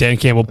 right? Dan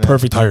Campbell,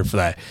 perfect hire for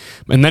that.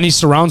 And then he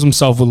surrounds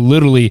himself with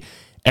literally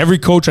every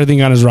coach, I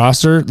think, on his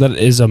roster that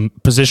is a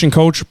position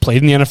coach,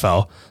 played in the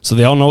NFL, so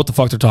they all know what the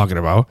fuck they're talking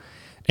about.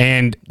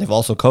 And they've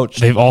also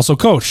coached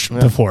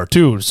before,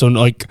 too. So,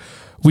 like,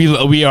 we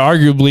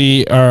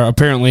arguably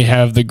apparently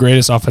have the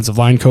greatest offensive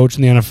line coach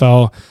in the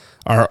NFL.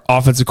 Our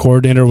offensive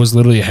coordinator was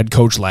literally a head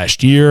coach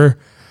last year.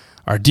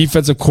 Our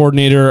defensive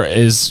coordinator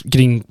is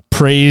getting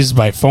praised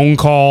by phone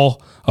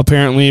call,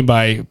 apparently,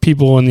 by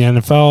people in the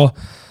NFL.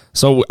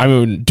 So, I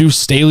mean, Deuce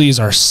Staley is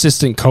our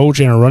assistant coach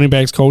and our running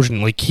backs coach,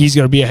 and like he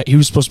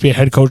was supposed to be a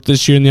head coach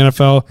this year in the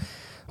NFL.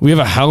 We have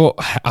a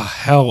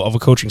hell of a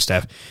coaching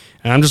staff.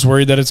 And I'm just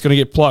worried that it's going to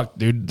get plucked,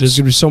 dude. There's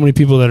going to be so many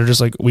people that are just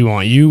like, we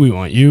want you.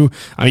 I mean,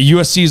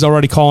 USC is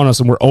already calling us,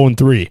 and we're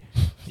 0-3.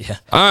 Yeah,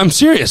 I'm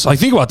serious. Like,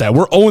 think about that.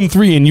 We're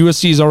 0-3, and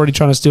USC is already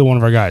trying to steal one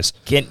of our guys.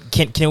 Can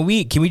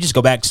we just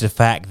go back to the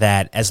fact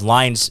that as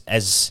Lions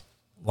fans,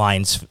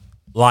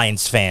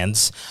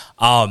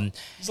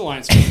 He's a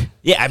Lions fan.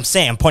 yeah,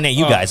 I'm pointing at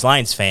you guys,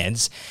 Lions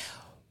fans.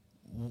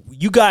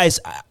 You guys,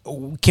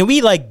 can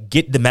we like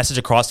get the message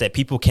across that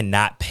people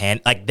cannot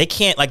like they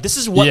can't, like this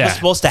is what was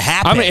supposed to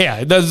happen.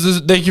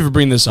 Thank you for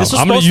bringing this up.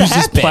 I'm going to use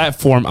this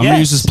platform. I'm going to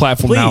use this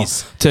platform now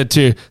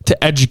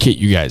to educate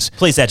you guys.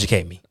 Please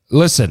educate me.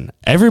 Listen,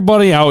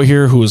 everybody out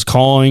here who is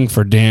calling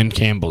for Dan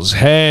Campbell's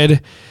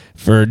head,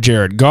 for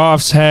Jared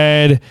Goff's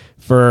head,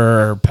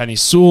 for Penny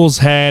Sewell's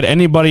head,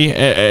 anybody,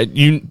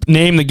 you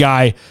name the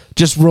guy,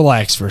 just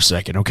relax for a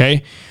second,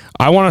 okay?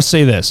 I want to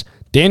say this.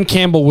 Dan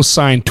Campbell was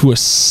signed to a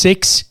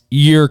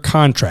 6-year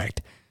contract.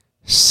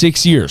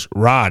 6 years.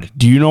 Rod,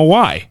 do you know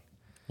why?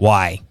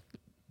 Why?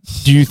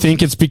 Do you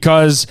think it's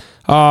because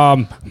he's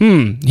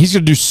going to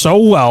do so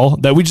well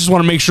that we just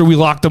want to make sure we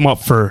locked him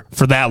up for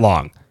that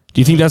long? Do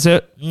you think that's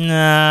it?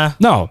 Nah.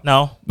 No.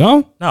 No.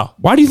 No? No.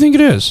 Why do you think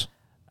it is?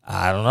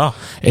 I don't know.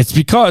 It's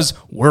because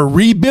we're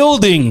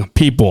rebuilding,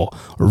 people.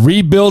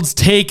 Rebuilds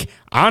take,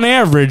 on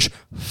average,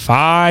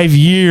 5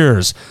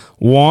 years.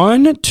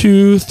 1,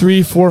 2,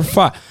 3, 4,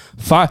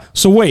 5.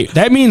 So wait,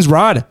 that means,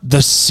 Rod, the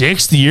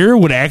 6th year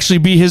would actually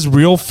be his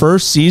real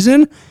first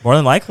season? More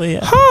than likely,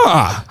 yeah.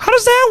 How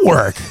does that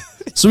work?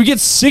 So we get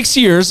 6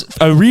 years.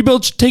 A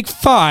rebuild should take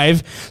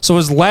 5. So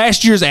his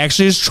last year is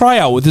actually his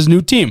tryout with his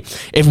new team.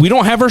 If we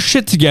don't have our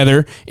shit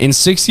together in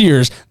 6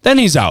 years, then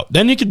he's out.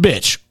 Then you could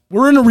bitch.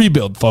 We're in a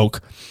rebuild,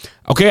 folk.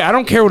 Okay, I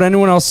don't care what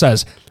anyone else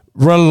says.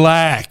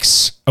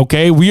 Relax,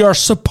 okay? We are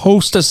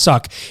supposed to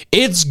suck.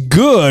 It's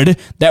good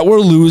that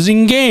we're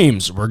losing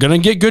games. We're going to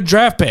get good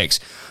draft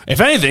picks. if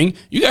anything,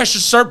 you guys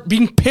should start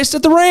being pissed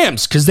at the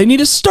Rams because they need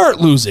to start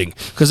losing.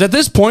 Because at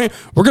this point,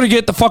 we're going to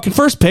get the fucking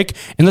first pick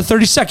and the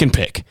 32nd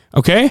pick.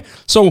 Okay?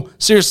 So,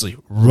 seriously,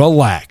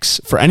 relax.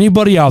 For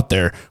anybody out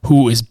there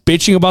who is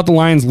bitching about the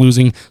Lions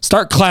losing,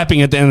 start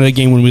clapping at the end of the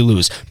game when we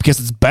lose because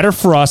it's better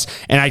for us.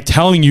 And I'm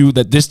telling you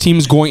that this team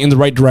is going in the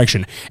right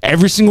direction.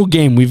 Every single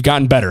game, we've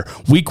gotten better.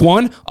 Week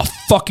 1, a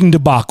fucking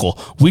debacle.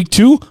 Week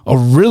 2, a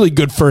really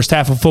good first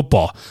half of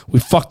football. We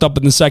fucked up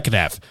in the second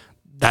half.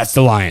 That's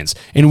the Lions.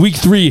 In week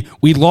 3,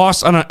 we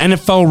lost on an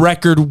NFL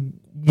record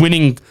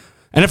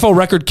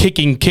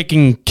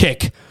kicking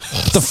kick.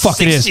 What the fuck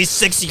it is?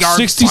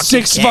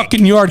 66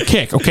 fucking yard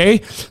kick,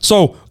 okay?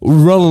 So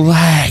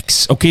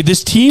relax, okay?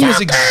 This team is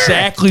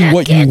exactly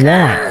what you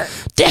want.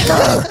 Dicker,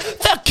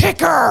 the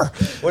kicker.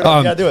 You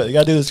gotta do it. You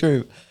gotta do the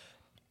scream.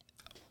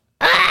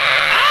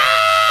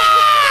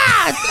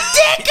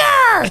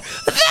 Dicker,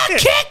 the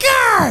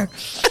kicker.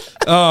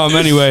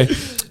 Anyway,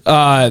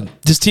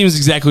 this team is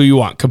exactly what you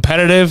want.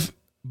 Competitive,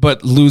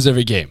 but lose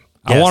every game.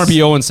 Yes. I want to be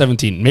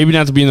 0-17. Maybe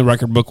not to be in the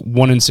record book.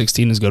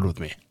 1-16 is good with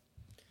me.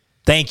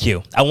 Thank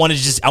you. I wanted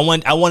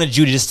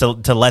you to just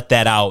to let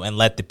that out and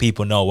let the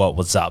people know what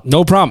was up.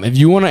 No problem. If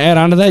you want to add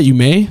on to that, you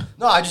may.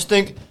 No, I just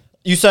think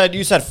you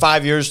said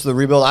 5 years to the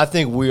rebuild. I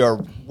think we are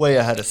way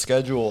ahead of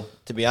schedule.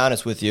 To be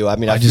honest with you, I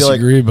mean, I feel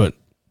disagree, but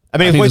I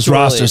think this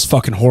roster is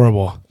fucking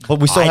horrible. But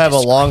we still have a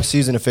long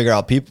season to figure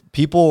out.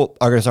 People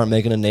are going to start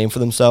making a name for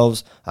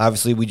themselves.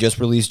 Obviously, we just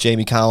released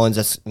Jamie Collins.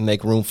 Let's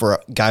make room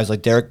for guys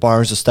like Derek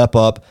Barnes to step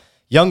up.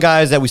 Young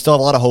guys that we still have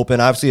a lot of hope in.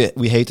 Obviously,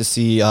 we hate to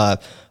see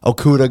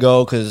Okudah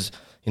go because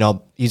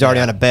he's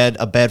already on a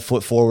bad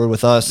foot forward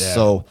with us. Yeah.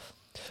 So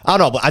I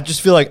don't know, but I just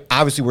feel like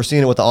obviously we're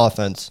seeing it with the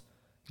offense.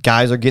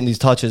 Guys are getting these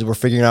touches. We're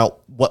figuring out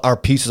what our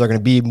pieces are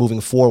going to be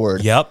moving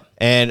forward. Yep.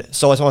 And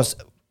so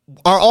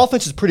our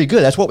offense is pretty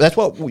good. That's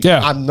what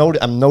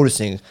I'm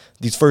noticing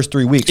these first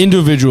 3 weeks.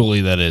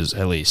 Individually, that is,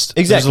 at least.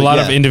 Exactly. There's a lot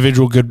of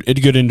individual good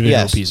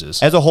individual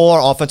pieces. As a whole,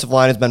 our offensive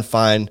line has been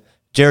fine.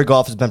 Jared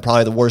Goff has been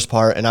probably the worst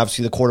part, and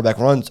obviously the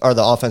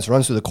offense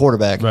runs through the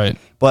quarterback. Right.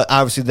 But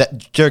obviously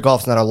that Jared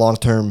Goff's not our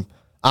long-term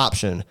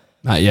option.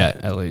 Not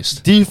yet, at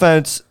least.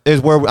 Defense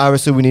is where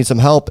obviously we need some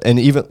help, and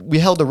even we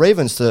held the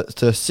Ravens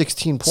to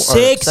 16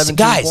 points.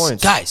 17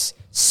 points. Guys,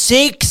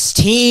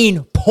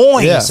 16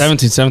 points. Yeah.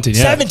 17,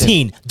 yeah.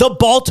 17. The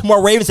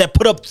Baltimore Ravens that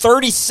put up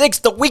 36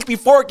 the week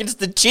before against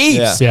the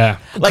Chiefs. Yeah.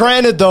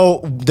 Granted, though,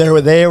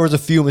 there was a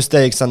few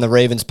mistakes on the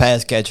Ravens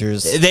pass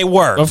catchers. They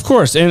were. Of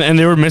course. And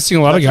they were missing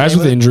a lot of guys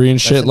with injury and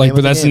shit.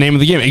 But that's the name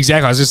of the game.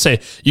 Exactly. I was going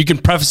to say, you can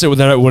preface it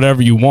with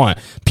whatever you want.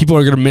 People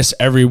are going to miss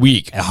every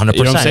week. 100%.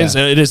 You know what I'm saying?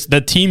 So it is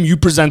the team you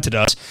presented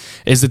us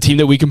is the team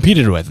that we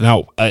competed with.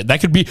 Now,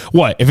 that could be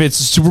what? If it's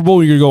a Super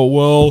Bowl, you're going to go,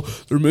 well,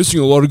 they're missing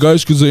a lot of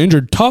guys because they're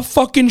injured. Tough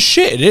fucking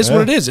shit. It is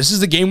what it is. This is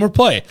the game we're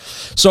playing.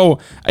 So,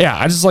 yeah,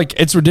 I just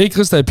it's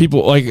ridiculous that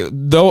people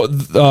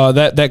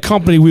that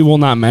company we will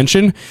not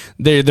mention,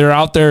 they're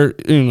out there,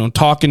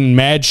 talking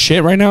mad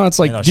shit right now. It's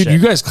like, dude, you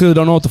guys clearly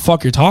don't know what the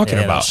fuck you're talking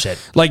about.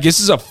 Like, this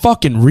is a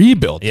fucking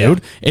rebuild,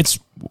 dude. It's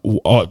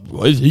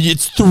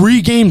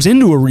 3 games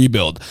into a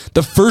rebuild.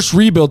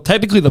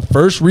 Technically the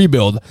first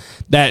rebuild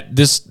that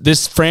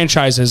this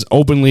franchise has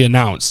openly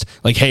announced.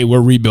 Like, hey,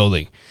 we're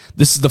rebuilding.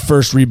 This is the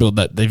first rebuild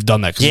that they've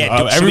done that.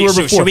 Everywhere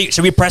before.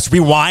 Should we press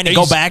rewind and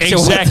go back?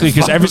 Exactly,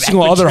 because every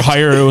single other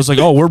hire, it was like,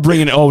 we're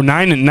bringing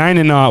 9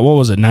 and what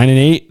was it? 9 and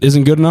 8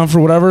 isn't good enough or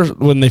whatever.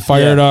 When they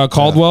fired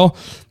Caldwell,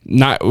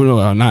 not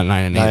 9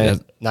 and 8.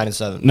 9 and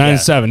 7. 9 and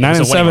 7. 9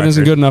 and 7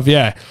 isn't good enough.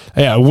 Yeah.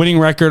 A winning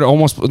record,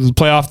 almost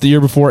playoff the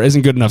year before,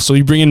 isn't good enough. So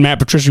you bring in Matt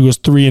Patricia, who was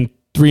 3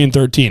 and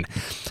 13.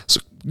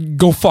 So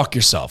go fuck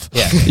yourself.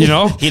 Yeah. He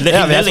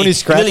literally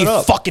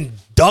fucking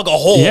dug a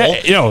hole.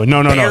 Yeah,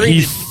 no.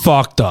 He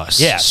fucked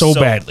us so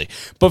badly.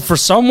 But for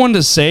someone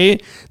to say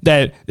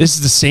that this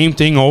is the same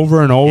thing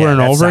over and over and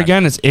over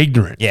again, it's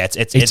ignorant. Yeah, it's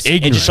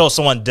ignorant. It just shows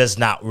someone does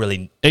not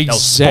really know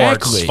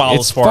sports, follow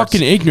it's sports.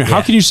 Fucking ignorant. Yeah.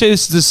 How can you say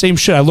this is the same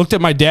shit? I looked at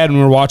my dad when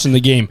we were watching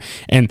the game,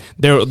 and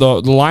the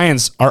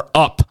Lions are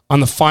up on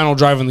the final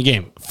drive in the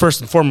game.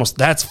 First and foremost,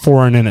 that's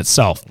foreign in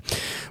itself.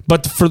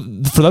 But for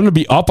them to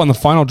be up on the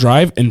final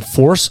drive and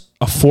force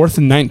a 4th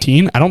and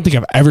 19, I don't think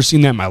I've ever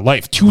seen that in my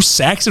life. 2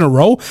 sacks in a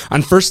row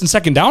on 1st and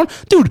 2nd down.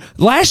 Dude,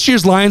 last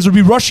year's Lions would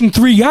be rushing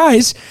 3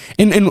 guys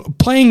and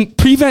playing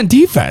prevent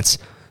defense.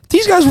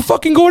 These guys were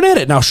fucking going at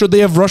it. Now, should they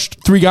have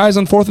rushed 3 guys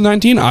on 4th and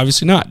 19?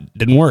 Obviously not.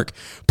 Didn't work.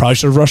 Probably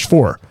should have rushed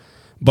 4.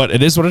 But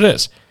it is what it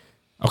is.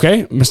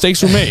 Okay?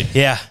 Mistakes were made.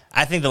 Yeah.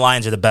 I think the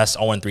Lions are the best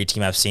 0-3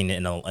 team I've seen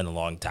in a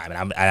long time,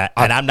 and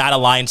I'm not a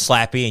Lions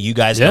slappy, and you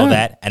guys know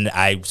that, and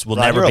I will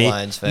never be. A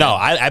Lions fan. No,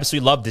 I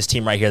absolutely love this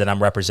team right here that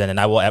I'm representing.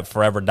 I will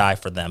forever die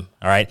for them.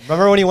 All right.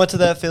 Remember when you went to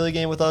that Philly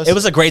game with us? It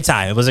was a great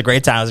time. You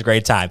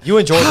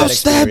enjoyed that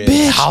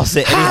experience. House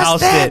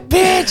that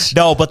bitch.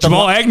 No, but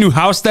Jamal Agnew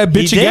housed that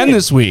bitch again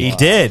this week. He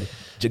did.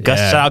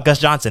 Shout out Gus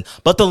Johnson.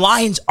 But the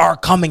Lions are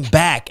coming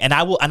back, and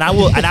I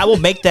will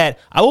make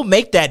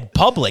that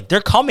public.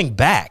 They're coming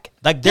back.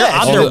 Like they're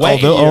on their way.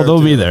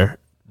 They'll be there.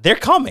 They're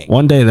coming.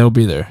 One day they'll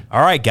be there. All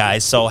right,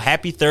 guys. So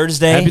happy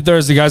Thursday. Happy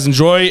Thursday, guys.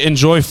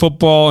 Enjoy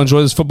football.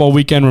 Enjoy this football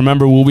weekend.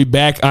 Remember, we'll be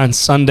back on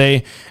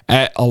Sunday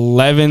at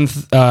 11,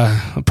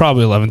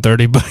 probably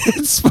 11:30, but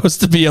it's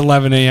supposed to be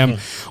 11 a.m.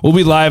 We'll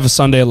be live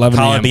Sunday at 11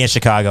 Colin a.m. be in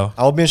Chicago.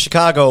 I will be in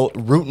Chicago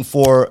rooting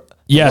for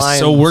Yes, Lions.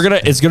 so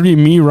it's gonna be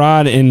me,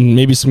 Rod, and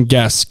maybe some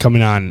guests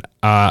coming on,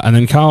 and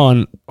then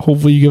Colin.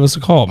 Hopefully, you give us a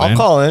call, man. I'll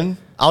call in.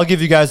 I'll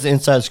give you guys the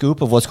inside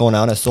scoop of what's going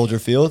on at Soldier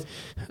Field.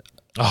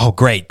 Oh,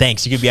 great.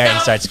 Thanks. You could be our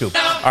inside scoop.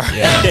 All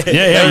right.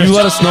 Yeah. You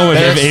let us know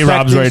if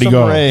A-Rob's ready to Some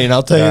go. rain,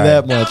 I'll tell you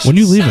that much. When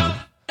you leaving?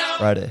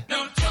 Friday.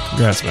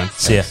 Congrats, man.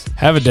 See ya.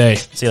 Have a day.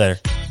 See you later.